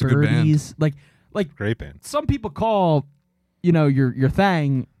got It's a good band. birdies. Like Great band. some people call, your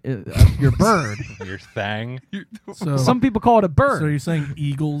thing, your bird. Your thang. So Some people call it a bird. So you're saying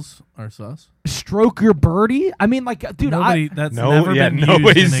eagles are sus? Stroke your birdie? I mean, like, dude, Nobody. That's No, never yeah, been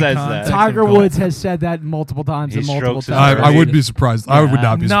nobody used in says the that. context Tiger of golf. Woods has said that multiple times He and multiple strokes his times. I would be surprised. I would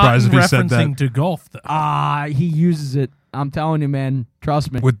not be surprised if he said referencing that. to golf, though. He uses it. I'm telling you, man.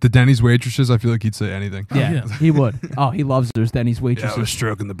 Trust me. With the Denny's waitresses, I feel like he'd say anything. Yeah, he would. Oh, he loves those Denny's waitresses.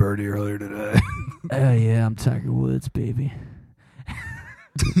 stroking the birdie earlier today. Oh, yeah, I'm Tiger Woods, baby.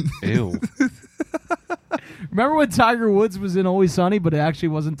 Ew. Remember when Tiger Woods was in Always Sunny, but it actually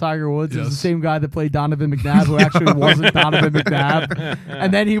wasn't Tiger Woods? It was the Yes. same guy that played Donovan McNabb, who actually wasn't Donovan McNabb.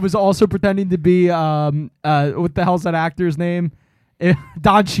 And then he was also pretending to be, what the hell's that actor's name?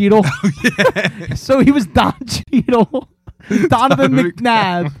 Don Cheadle. So he was Don Cheadle, Donovan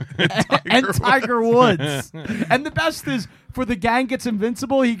McNabb, and Tiger Woods. And the best is, for the gang gets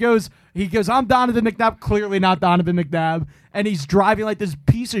invincible, he goes, I'm Donovan McNabb, clearly not Donovan McNabb. And he's driving like this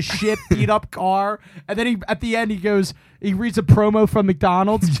piece of shit beat up car. And then at the end he reads a promo from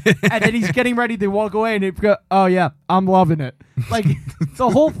McDonald's. And then he's getting ready to walk away and he goes, oh yeah, I'm loving it. Like the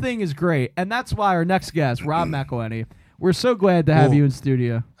whole thing is great. And that's why our next guest, Rob McElhenney, we're so glad to have Well, you in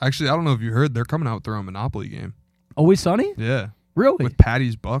studio. Actually, I don't know if you heard, they're coming out with their own Monopoly game. Always Sunny? Yeah. Really? With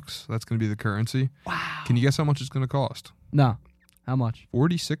Patty's Bucks. That's going to be the currency. Wow. Can you guess how much it's going to cost? No. How much?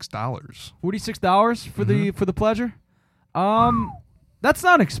 $46. $46 for the pleasure? That's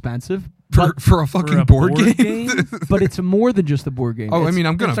not expensive. For a fucking a board, board game? But it's more than just a board game. Oh, I mean,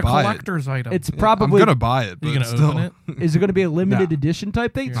 I'm going It's to a buy it. collector's item. It's I'm probably going to buy it, but you gonna still. open it? is it going to be a limited Nah. edition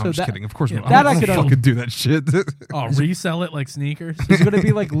type thing? No, I'm just kidding. Of course not. that I I don't could fucking do that shit. Oh, resell it like sneakers? Is it going to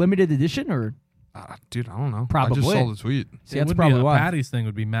be like limited edition or? Dude, I don't know. I Probably. just saw the tweet. See, It that's would probably be why. Patty's thing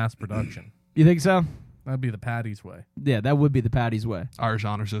would be mass production. You think so? That'd be the Patty's way. Yeah, that would be the Patty's way. Irish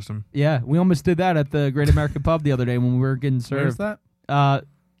honor system. Yeah, we almost did that at the Great American Pub the other day when we were getting Where's served. that?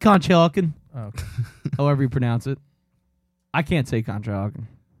 Conshohocken, Oh, okay. however you pronounce it. I can't say Conshohocken.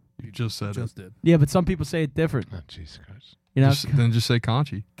 You just said Just did. Yeah, but some people say it different. Oh, Jesus Christ. You know, Then just say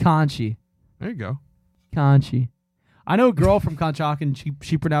Conchi. Conchi. There you go. Conchi. I know a girl from Conshohocken.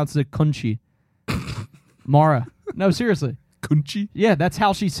 She pronounces it Kunchi. Mara. No, seriously. Conchi? Yeah, that's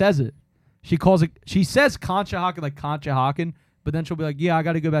how she says it. She calls it. She says Conshohocken like Conshohocken, but then she'll be like, "Yeah, I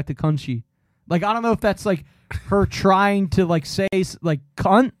got to go back to Kunchi." Like I don't know if that's like her trying to like say like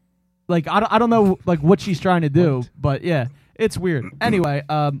cunt. Like I don't know like what she's trying to do, but yeah, it's weird. Anyway,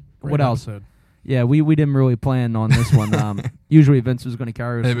 what Great else? episode. Yeah, we didn't really plan on this one. Usually Vince was going to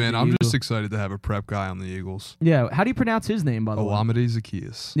carry us. Hey, with man, the I'm just Eagles. excited to have a prep guy on the Eagles. Yeah, how do you pronounce his name, by the way? Olamide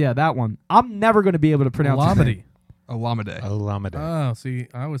Zacchaeus. Yeah, that one. I'm never going to be able to pronounce his name. Olamide. Olamide. Olamide. Oh, see,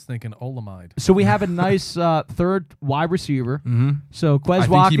 I was thinking Olamide. So we have a nice third wide receiver. Mm-hmm. So Quez I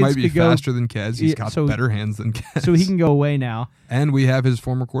think Watkins he might be could go. faster than Kez. He's Yeah, got so- better hands than Kez. So he can go away now. And we have his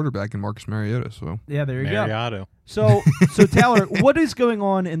former quarterback in Marcus Mariota. So Yeah, there you go. Mariotto. So Taylor, what is going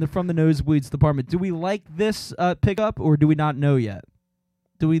on in the From the Nosebleeds department? Do we like this pickup or do we not know yet?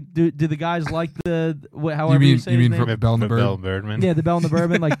 Do we do the guys like however You mean say his name? from Bell and the Bell Bird? Birdman. Yeah, the Bell and the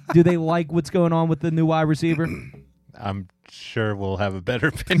Bourbon. Like, do they like what's going on with the new wide receiver? I'm sure we'll have a better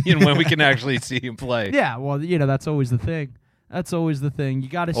opinion when we can actually see him play. Yeah, well, that's always the thing. That's always the thing. You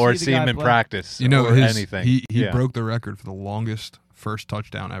got to Or see the see guy him in play. practice. You know, or anything. he Yeah. broke the record for the longest first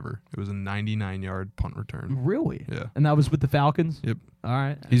touchdown ever. It was a 99-yard punt return. Really? Yeah. And that was with the Falcons? Yep. All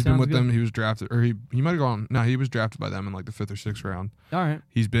right. He's been Sounds with good. them. He was drafted, or he might have gone. No, he was drafted by them in like the 5th or 6th round. All right.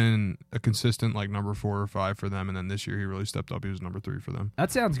 He's been a consistent like number 4 or 5 for them, and then this year he really stepped up. He was number 3 for them.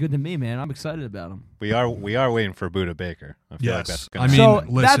 That sounds good to me, man. I'm excited about him. We are waiting for Buda Baker. I feel like that's gonna I mean, So,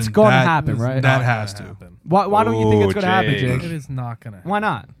 listen, that's gonna that- happen, right? That Not has gonna to. happen. Why don't you think it's going to happen, Jake. Jake? It is not gonna happen. Why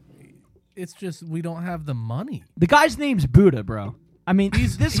not? It's just we don't have the money. The guy's name's Buddha, bro. I mean,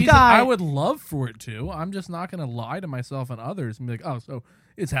 this guy. I would love for it to. I'm just not gonna lie to myself and others and be like, oh, so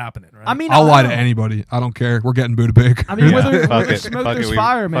it's happening, right? I mean, I'll I lie don't to know. anybody. I don't care. We're getting Buda Baker. I mean, Yeah. whether Fuck there's it. smoke, Fuck there's it,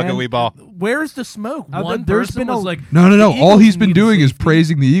 fire, Fuck man. it, we ball. where's the smoke? One there's person been was a- like, No. the All Eagles he's been need doing is safety.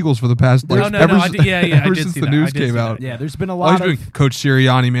 praising the Eagles for the past No, like, no, ever, no, I did- yeah, I ever did since see the that. I news did see came that. out. Yeah, there's been a All lot he's of. doing, Coach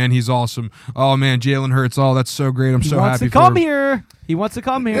Sirianni, man, he's awesome. Oh man, Jalen Hurts. Oh, that's so great. I'm He so wants happy to come for him. here. He wants to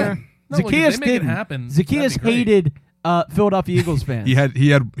come here. No, look, if Zacchaeus they make it didn't. happen, that'd Zacchaeus be great. hated Philadelphia Eagles fans. He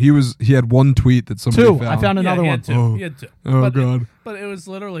had one tweet that somebody two. found. I found another he one. had two. Oh. He had two. Oh, but, God. But it was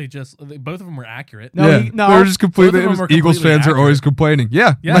literally just both of them were accurate. No, yeah, no. they're just completely. Both of them were Eagles completely fans are always accurate. complaining.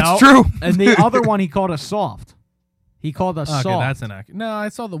 Yeah, Yeah. that's No. true. And the other one he called us soft. He called us Okay, soft. that's inaccurate. No, I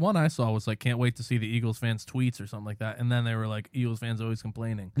saw the one I saw was like, can't wait to see the Eagles fans' tweets or something like that. And then they were like, Eagles fans always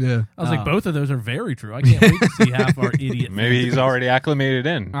complaining. Yeah. I was Oh. like, both of those are very true. I can't wait to see half our idiot. Maybe he's already acclimated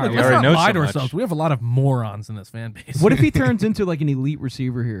in. All right, he Let's already not knows lie so to much. ourselves. We have a lot of morons in this fan base. What if he turns into like an elite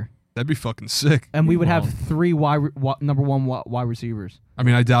receiver here, That'd be fucking sick. and we would have Well. 3 number one wide receivers? I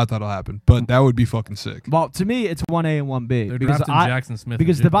mean, I doubt that'll happen, but that would be fucking sick. Well, to me, it's 1A and 1B They're because drafting Jackson Smith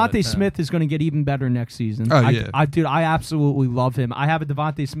because and Jigba at Devontae 10. Smith is going to get even better next season. Oh, yeah. I absolutely love him. I have a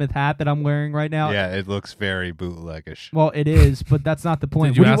Devontae Smith hat that I'm wearing right now. Yeah, it looks very bootleggish. Well, it is, but that's not the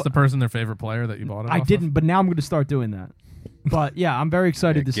point. Did you What do ask the person their favorite player that you bought it I off didn't, Of? but now I'm going to start doing that. But yeah, I'm very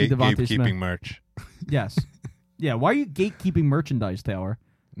excited to see Devontae gatekeeping Smith. merch. Yes. Yeah. Why are you gatekeeping merchandise, Taylor?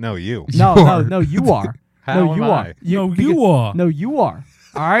 No, you. No, You no, are. no. You are. How no, am you I? are. No, you are. No, you are.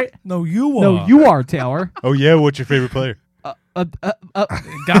 All right. No, you are. No, you are, Taylor. Oh yeah, what's your favorite player?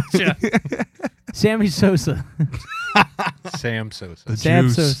 Gotcha. Sammy Sosa. Sam Sosa. The Sam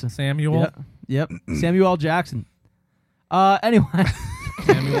juice. Sosa. Samuel. Yep. Samuel L. Jackson. Anyway,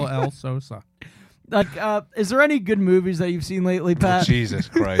 Samuel L. Sosa. like, is there any good movies that you've seen lately, Pat? Jesus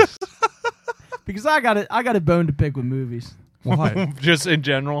Christ. Because I got a bone to pick with movies Why? Just in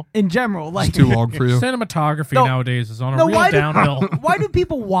general. in general. Like, It's too long for you. Cinematography No. nowadays is on a no, real why downhill. why do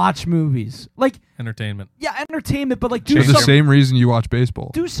people watch movies? Like, Entertainment. yeah, entertainment, but like do For the something. same reason you watch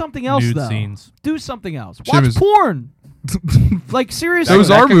baseball. Do something else Nude though. scenes. Do something else. Jim Watch is- porn. Like seriously.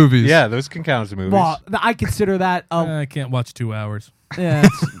 Those are movies. Yeah, those can count as movies. Well, I consider that. I can't watch 2 hours. Yeah.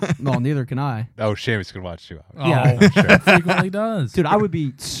 Well, neither can I. Oh, Seamus can watch 2 hours. Yeah. Oh, sure. Frequently does. Dude, I would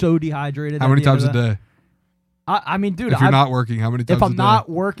be so dehydrated. How at many the end times of a that. day? I mean, dude, If you're I'm- not working, how many times if a I'm day? not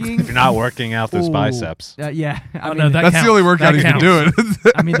working, If you're not working out those Ooh. biceps. Yeah. I Oh, mean, no, that That's counts. the only workout That he can counts. do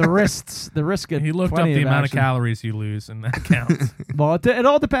it. I mean, the wrists get He looked up plenty the amount action. of calories you lose, and that counts. Well, it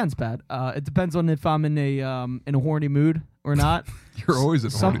all depends, Pat. It depends on if I'm in a horny mood or not. You're always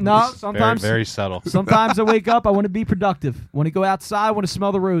at home. No, Very, sometimes very subtle. sometimes I wake up, I want to be productive. Want to go outside, want to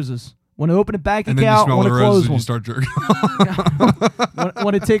smell the roses. Want to open a bank And then you account, smell want the to roses close and you one. start jerking.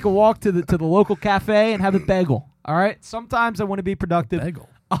 Want to take a walk to the local cafe and have a bagel. All right. Sometimes I want to be productive. Bagel.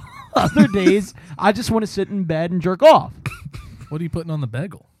 Other days, I just want to sit in bed and jerk off. What are you putting on the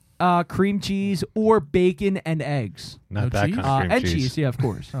bagel? Cream cheese or bacon and eggs. Not No that cheese? kind of cream And cheese. cheese, yeah, of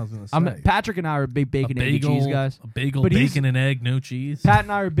course. I was going to say. Patrick and I are big bacon, egg, and cheese guys. A bagel, But he's- bacon and egg, no cheese. Pat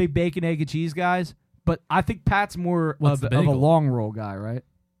and I are big bacon, egg, and cheese guys. But I think Pat's more What's of the a bagel? long roll guy, right?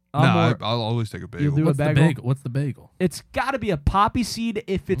 No, I'm more- I'll always take a You'll bagel. do What's the bagel? bagel? What's the bagel? It's got to be a poppy seed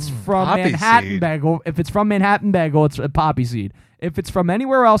if it's from Poppy Manhattan seed? Bagel. If it's from Manhattan Bagel, it's a poppy seed. If it's from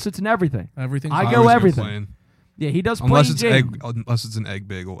anywhere else, it's an everything. Everything. I always go go everything. plain. Yeah, he does Unless plain it's Jane. unless it's an egg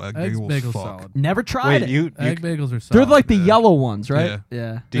bagel. Egg Eggs, bagels bagels fuck. solid. Never tried Wait, it. you Egg bagels are solid. They're like the Yeah. yellow ones, right?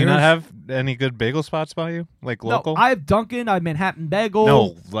 Yeah. do you not There's- have any good bagel spots by you? Like local? No, I have Dunkin'. I have Manhattan Bagel.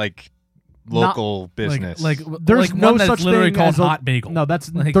 No, like local business. Like There's like no one that's such literally thing called as a- hot bagel. No,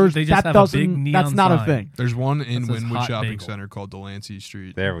 that's Like, there's they just that have a doesn't. big neon That's not a sign. thing. There's one in That says Wynwood hot Shopping bagel. Center called Delancey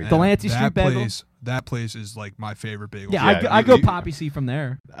Street. There we go. And Delancey Street that bagel? place, that place is like my favorite bagel. Yeah, Yeah, I go you- poppy seed from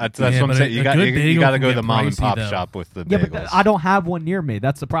there. That's Yeah, what I'm but saying. a You got good you bagel got to can go to get the mom and pricey, pop though. shop with the Yeah, bagels. but I don't have one near me.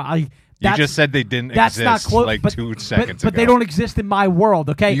 That's the problem. You just said they didn't that's exist not close, like but, 2 seconds but ago. they don't exist in my world,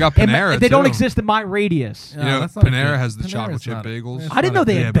 okay? You got In Panera, they don't too. exist in my radius. You know, that's not Panera good. has the Panera's chocolate chip not bagels. it's I didn't not know a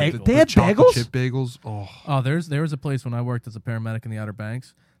they good had bagel. they had chocolate bagels. chip bagels. Oh, Oh, there was a place when I worked as a paramedic in the Outer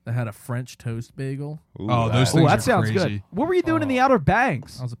Banks that had a French toast bagel. Ooh, Oh, those Oh, things that are sounds crazy. good. What were you doing in the Outer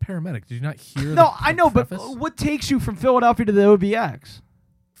Banks? I was a paramedic. Did you not hear? No, the I know, but preface? what takes you from Philadelphia to the OBX?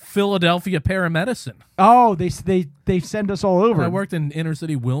 Philadelphia paramedicine. Oh, they send us all over. I worked in inner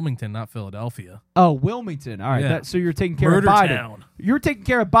city Wilmington, not Philadelphia. Oh, Wilmington. All right, Yeah. so you're taking care Murder of Biden. town. You're taking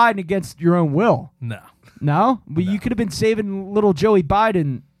care of Biden against your own will. No. No, but you could have been saving little Joey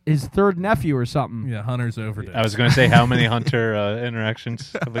Biden, his third nephew or something. Yeah, Hunter's overdose. I was going to say, how many Hunter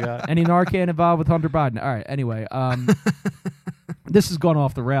interactions have we got? Any Narcan involved with Hunter Biden? All right. Anyway, this has gone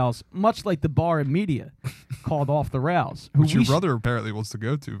off the rails, much like the bar in media called Off the Rails. who which your we brother apparently wants to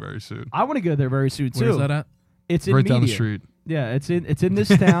go to very soon. I want to go there very soon too. Where's that at? It's in Right media. down the street. Yeah, it's in this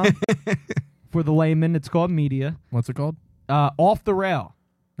town. For the layman, it's called media. What's it called? Off the rail.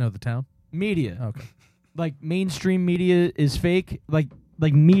 No, the town. Media. Okay. Like mainstream media is fake. Like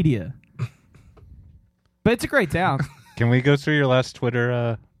media. But it's a great town. Can we go through your last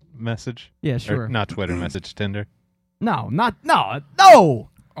Twitter message? Yeah, Or sure. not Twitter message, Tinder. No. No.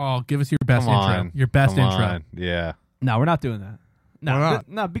 Oh, give us your best Come intro. on. Your best Come intro. on. Yeah. No, we're not doing that. No, Why not?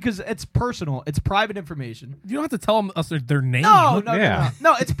 no, because it's personal. It's private information. You don't have to tell us their name. No, Yeah.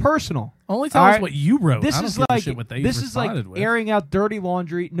 no, it's personal. Only tell All us right. what you wrote. This I don't is give a like shit what they this is like responded with. airing out dirty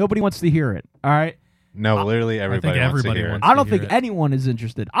laundry. Nobody wants to hear it. All right. No, literally everybody wants everybody to hear wants it. I don't hear think it. anyone is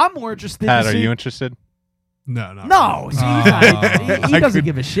interested. I'm more interested. Pat, to are see, you interested? No. No, see, he I doesn't could-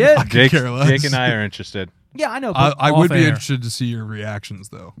 give a shit. Jake, care less. Jake and I are interested. Yeah, I know. But, I would be Off air. interested to see your reactions,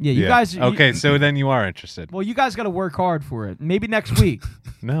 though. yeah, you Yeah. guys. Okay, so then you are interested. Well, you guys got to work hard for it. Maybe next week.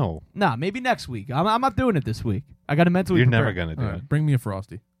 No, Nah, maybe next week. I'm not doing it this week. I got to mentally. you're prepare. never going to do All it. right, bring me a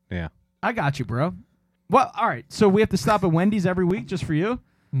frosty. Yeah. I got you, bro. Well, all right. So we have to stop at Wendy's every week just for you.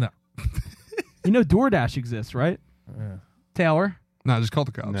 No. You know DoorDash exists, right? Yeah. Taylor. No, just call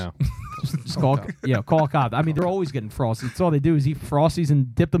the cops. No. Just call a cop. I mean, they're always getting frosties. That's all they do is eat frosties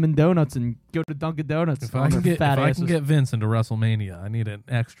and dip them in donuts and go to Dunkin' Donuts. If on I their can get fat if I asses. can get Vince into WrestleMania, I need an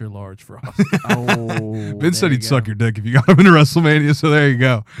extra large frosty. Oh, Vince said there he'd you suck go. your dick if you got him into WrestleMania, so there you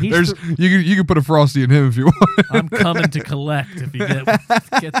go. He's You can put a frosty in him if you want. I'm coming to collect if he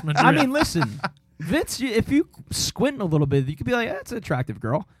gets my drift. I mean, listen, Vince. If you squint a little bit, you could be like, "That's an attractive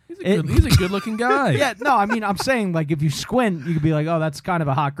girl." he's a good-looking guy. Yeah, no, I mean, I'm saying like if you squint, you could be like, "Oh, that's kind of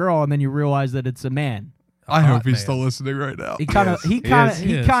a hot girl," and then you realize that it's a man. I hot hope he's man. still listening right now. He kind of, he He kind of, is.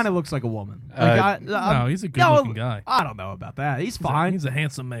 he is. kind of looks like a woman. Like, No, he's a good-looking guy. I don't know about that. He's He's a- fine. He's a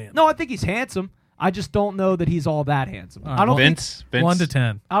handsome man. No, I think he's handsome. I just don't know that he's all that handsome. All right, I don't well, think. Vince, 1 to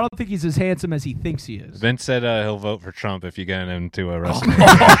 10. I don't think he's as handsome as he thinks he is. Vince said he'll vote for Trump if you get him to a WrestleMania.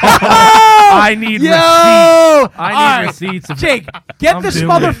 I need receipts. All I need right. receipts. Of Jake, get I'm this doing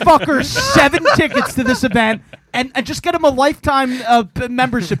it. motherfucker 7 tickets to this event, and just get him a lifetime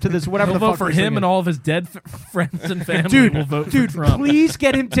membership to this. Whatever He'll the vote fuck for this him thing and is. all of his dead friends and family Dude, will vote dude, for Trump. please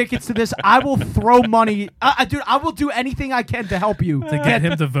get him tickets to this. I will throw money. Dude, I will do anything I can to help you. To get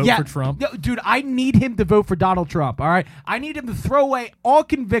him to vote for Trump? No, dude, I need him to vote for Donald Trump, all right? I need him to throw away all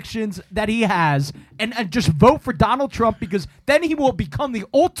convictions that he has and just vote for Donald Trump because then he will become the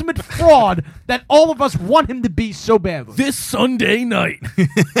ultimate fraud that all of us want him to be so badly. This Sunday night.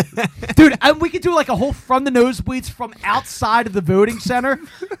 Dude, and we could do like a whole from the nosebleeds from outside of the voting center.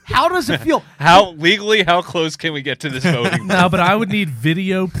 How does it feel? How close can we get to this voting? No, but I would need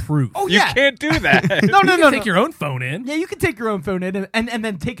video proof. Oh, You yeah. can't do that. No. Take your own phone in. Yeah, you can take your own phone in and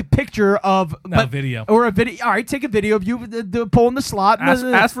then take a picture of Video. or a video. All right, take a video of you pulling the slot.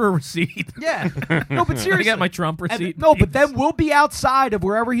 Ask for a receipt. Yeah. No, but seriously. I got my Trump receipt. No, but then we'll be outside of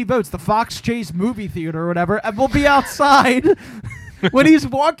wherever he votes, the Fox Chase movie theater or whatever, and we'll be outside when he's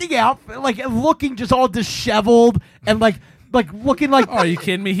walking out, like looking just all disheveled and like looking like. Oh, are you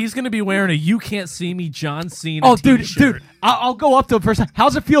kidding me? He's going to be wearing a "You Can't See Me" John Cena Oh, dude, t-shirt. I'll go up to him first.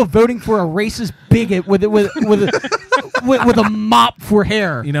 How's it feel voting for a racist bigot with a mop for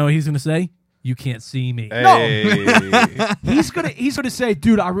hair? You know what he's going to say? You can't see me. Hey. He's gonna say,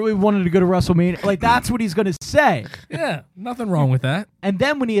 dude, I really wanted to go to WrestleMania. Like that's what he's gonna say. Yeah, nothing wrong with that. And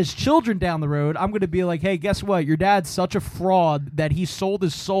then when he has children down the road, I'm gonna be like, hey, guess what? Your dad's such a fraud that he sold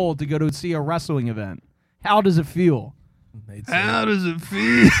his soul to go to see a wrestling event. How does it feel? They'd say, How does it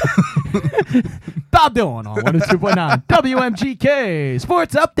feel? Bob Dylan on 102.9 WMGK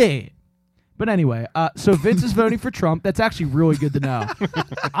Sports Update. But anyway, so Vince is voting for Trump. That's actually really good to know.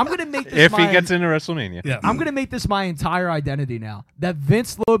 I'm gonna make this If he my- gets into WrestleMania. yeah. I'm gonna make this my entire identity now. That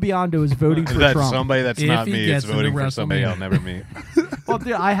Vince Lobiondo is voting for That's Trump. somebody that's If not he me. gets It's voting into for somebody WrestleMania. I'll never meet. Well,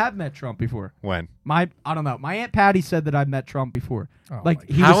 dude, I have met Trump before. When? I don't know. My Aunt Patty said that I've met Trump before. Oh Like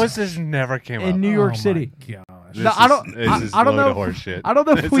my he How was is this never came up? in New York Oh City. my gosh. This No, I don't. This is I don't load know. of horse shit. I don't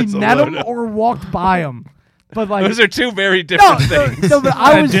know if This we is a met load him of- or walked by him, but like Those are two very different things. no, but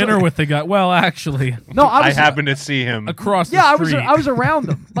I I had was dinner with the guy. Well, actually, No, I I was. happened to see him. across the Yeah, I street. was around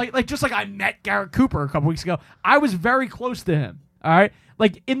him. Like just like I met Garrett Cooper a couple weeks ago. I was very close to him. All right,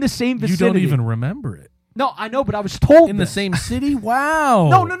 like in the same You vicinity. don't even remember it. No, I know, but I was told In the this. same city? Wow.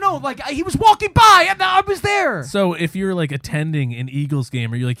 No. Like he was walking by, and I was there. So if you're like attending an Eagles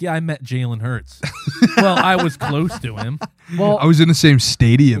game, or you're like, yeah, I met Jalen Hurts. Well, I was close to him. Well, I was in the same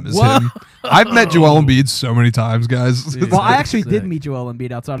stadium as Whoa. him. I've met Joel Embiid so many times, guys. Dude. well, I That's actually did sick. meet Joel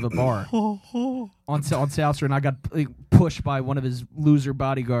Embiid outside of the bar on South Street, and I got like, pushed by one of his loser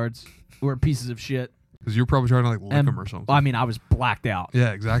bodyguards who are pieces of shit. Because you're probably trying to like lick And- him or something. I mean, I was blacked out.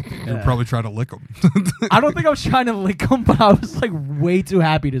 Yeah, exactly. You're Yeah. probably trying to lick him. I don't think I was trying to lick him, but I was like way too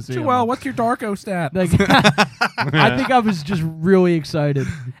happy to see him. Joel, what's your Darko stat? Like, I think I was just really excited.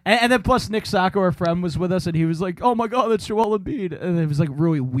 And then plus Nick Sacco, our friend, was with us, and he was like, oh my God, that's Joel Embiid. And it was like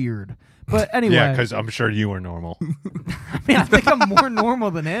really weird. But anyway. Yeah, because I'm sure you were normal. I mean, I think I'm more normal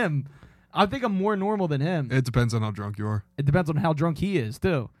than him. I think I'm more normal than him. It depends on how drunk you are. It depends on how drunk he is,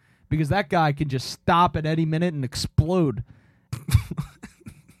 too. Because that guy can just stop at any minute and explode.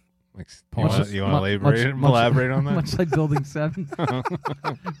 Like, Much- you want to much- elaborate on that? Much like Building 7.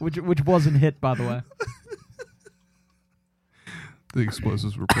 which wasn't hit, by the way. The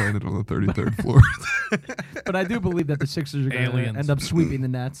explosives were planted on the 33rd floor. But I do believe that the Sixers are going to Aliens. end up sweeping the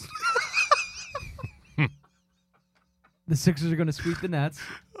Nets. The Sixers are going to sweep the Nets.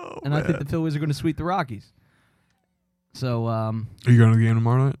 And I think the Phillies are going to sweep the Rockies. So, Are you going to the game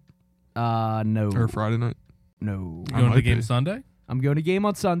tomorrow night? no. Or Friday night? No. You going to might the game be. Sunday? I'm going to game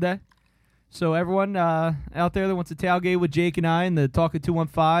on Sunday. So everyone out there that wants to tailgate with Jake and I and the Talk of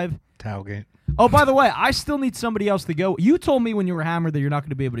 215. Tailgate. Oh, by the way, I still need somebody else to go. You told me when you were hammered that you're not going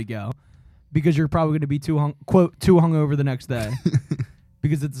to be able to go because you're probably going to be too hungover the next day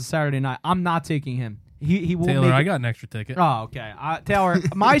because it's a Saturday night. I'm not taking him. He will Taylor, make I it. got an extra ticket. Oh, okay. Taylor,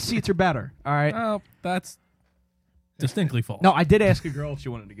 my seats are better. All right. Oh, that's distinctly false. No, I did ask a girl if she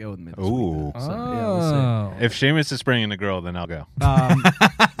wanted to go with me. This Ooh. weekend, so, yeah, we'll see. Oh. If Seamus is bringing a girl, then I'll go.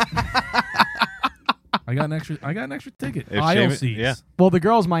 I got an extra ticket. If Aisle Seamus- seats. yeah. Well, the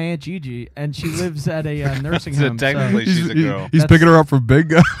girl's my Aunt Gigi, and she lives at a nursing So home. technically she's a girl. He's That's- picking her up from Big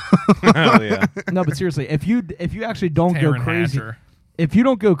Guy. Hell yeah. No, but seriously, if you actually don't Taryn go crazy, Hatcher. if you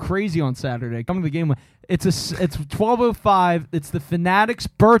don't go crazy on Saturday, come to the game. It's 12:05. It's the Fanatics'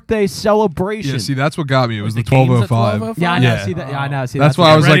 birthday celebration. Yeah, see, that's what got me. It was the the game's at 12:05. 12:05? Yeah, I know. Yeah. See that? Yeah, I know. See That's what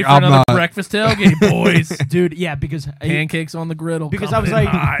why I was Ready like, for I'm another not. breakfast tailgate, boys. dude. Yeah, because Pancakes on the griddle. because I was coming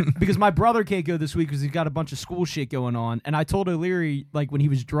like hot. because my brother can't go this week because he's got a bunch of school shit going on. And I told O'Leary like when he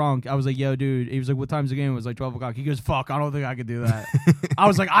was drunk, I was like, "Yo, dude." He was like, "What time's the game?" It was like 12 o'clock. He goes, "Fuck, I don't think I could do that." I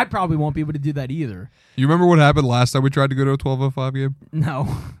was like, "I probably won't be able to do that either." You remember what happened last time we tried to go to a 12:05 game? No.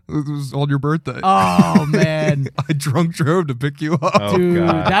 It was on your birthday. Oh man. I drunk drove to pick you up. Oh, Dude,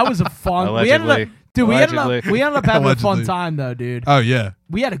 God. that was a fun. Allegedly. We ended up Allegedly. having a fun Allegedly. time though, dude. Oh, yeah.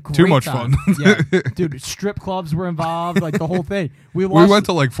 We had a great Too much time. fun. Yeah, dude. Strip clubs were involved, like the whole thing. We We lost. went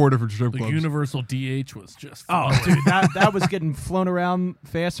to like 4 different strip The clubs. Universal DH was just. Oh, dude, that was getting flown around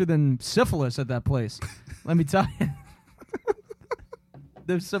faster than syphilis at that place. Let me tell you.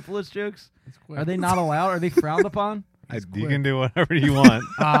 Those syphilis jokes, are they not allowed? Are they frowned upon? You can do whatever you want.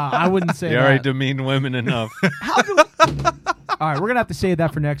 I wouldn't say You already that. demean women enough. All right, we're gonna have to save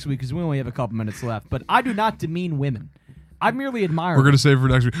that for next week because we only have a couple minutes left. But I do not demean women. I merely admire. We're going to save it for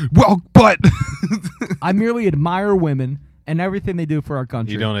next week. Well, but. I merely admire women and everything they do for our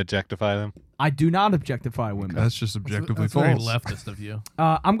country. You don't objectify them? I do not objectify women. That's just objectively That's very false. leftist of you.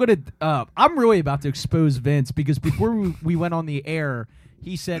 I'm really about to expose Vince because before we went on the air,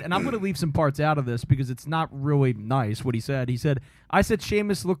 he said, and I'm going to leave some parts out of this because it's not really nice what he said. He said, I said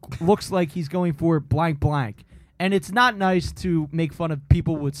Seamus looks like he's going for blank blank. And it's not nice to make fun of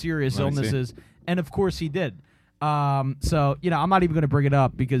people with serious I see. illnesses. And of course he did. So, I'm not even going to bring it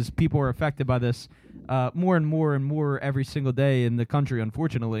up because people are affected by this more and more and more every single day in the country,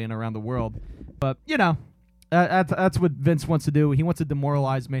 unfortunately, and around the world. But, that's what Vince wants to do. He wants to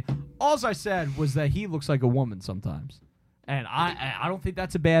demoralize me. All I said was that he looks like a woman sometimes. And I don't think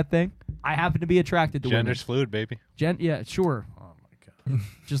that's a bad thing. I happen to be attracted to Gender's fluid, baby. women. Yeah, sure. Oh my god.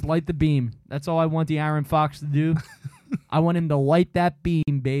 Just light the beam. That's all I want the Aaron Fox to do. I want him to light that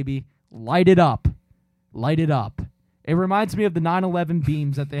beam, baby. Light it up. Light it up. It reminds me of the 9/11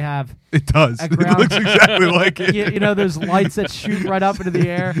 beams that they have. It does. At It ground- looks exactly like it. You know those lights that shoot right up into the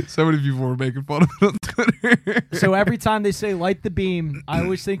air. So many people were making fun of it on Twitter. So every time they say light the beam, I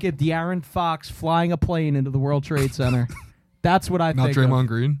always think of De'Aaron Fox flying a plane into the World Trade Center. That's what I Not think Draymond of.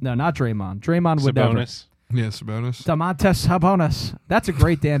 Green. No, not Draymond. Draymond would never. Sabonis. Yeah, Sabonis. Domantas Sabonis. That's a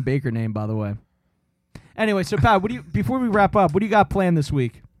great Dan Baker name, by the way. Anyway, so Pat, before we wrap up, what do you got planned this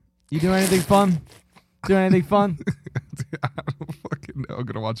week? You doing anything fun? Doing anything fun? I don't fucking know. I'm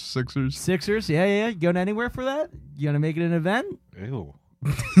gonna watch Sixers. Sixers? Yeah. You going anywhere for that? You gonna make it an event? Ew.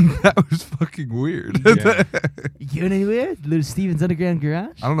 That was fucking weird. Yeah. You going anywhere? Little Steven's Underground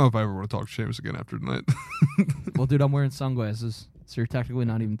Garage? I don't know if I ever want to talk to Seamus again after tonight. Well, dude, I'm wearing sunglasses, so you're technically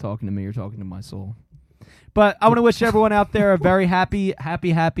not even talking to me. You're talking to my soul. But I want to wish everyone out there a very happy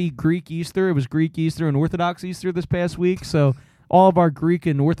Greek Easter. It was Greek Easter and Orthodox Easter this past week, so all of our Greek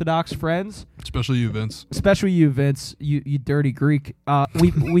and Orthodox friends, Especially you, Vince. especially you, Vince, you dirty Greek.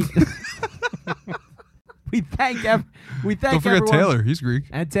 We we thank Don't forget everyone. Taylor. He's Greek.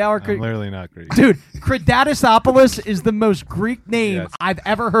 And Taylor. I'm literally not Greek. Dude, Kridatisopoulos is the most Greek name Yes. I've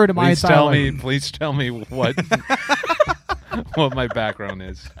ever heard in my Please entire tell life. me. Please tell me what what my background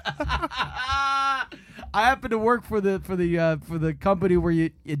is. I happen to work for the company where you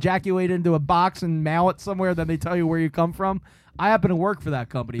ejaculate into a box and mail it somewhere. Then they tell you where you come from. I happen to work for that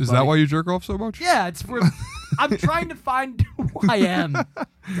company. Is buddy. that why you jerk off so much? Yeah, it's for. I'm trying to find who I am.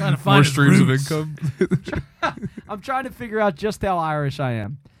 Trying to find More his streams roots. of income. I'm trying to figure out just how Irish I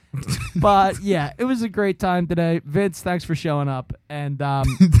am. But yeah, it was a great time today. Vince, thanks for showing up. And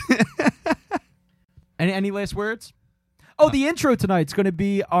any last words? Oh, the intro tonight's going to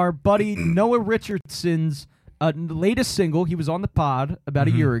be our buddy Noah Richardson's latest single. He was on the pod about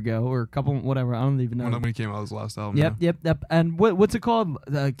a year ago or a couple, whatever. I don't even know. When he came out with his last album. Yep. And what's it called?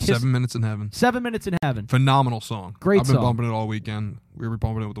 7 Minutes in Heaven. 7 Minutes in Heaven. Phenomenal song. Great I've been song. bumping it all weekend. We were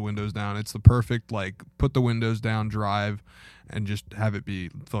bumping it with the windows down. It's the perfect, like, put the windows down, drive, and just have it be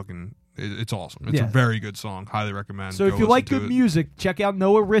fucking... It's awesome. It's Yeah. a very good song. Highly recommend. So Go if you like listen to good it. music, check out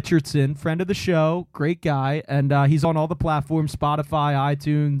Noah Richardson, friend of the show, great guy, and he's on all the platforms, Spotify,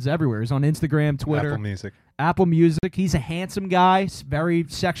 iTunes, everywhere. He's on Instagram, Twitter, Apple Music. Apple Music. He's a handsome guy, very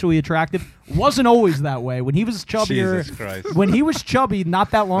sexually attractive. Wasn't always that way. When he was chubbier, Jesus Christ. when he was chubby,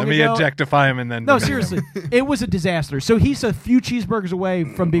 not that long Let me ago. objectify him and then. No, demean him. seriously, it was a disaster. So he's a few cheeseburgers away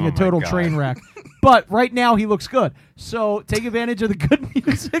from being Oh a my total God. train wreck. But right now he looks good. So take advantage of the good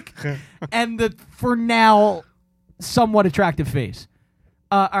music and the, for now, somewhat attractive face.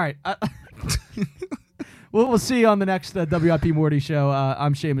 All right. We'll see you on the next WIP Morty show.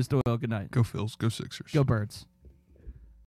 I'm Seamus Doyle. Good night. Go Phils. Go Sixers. Go Birds.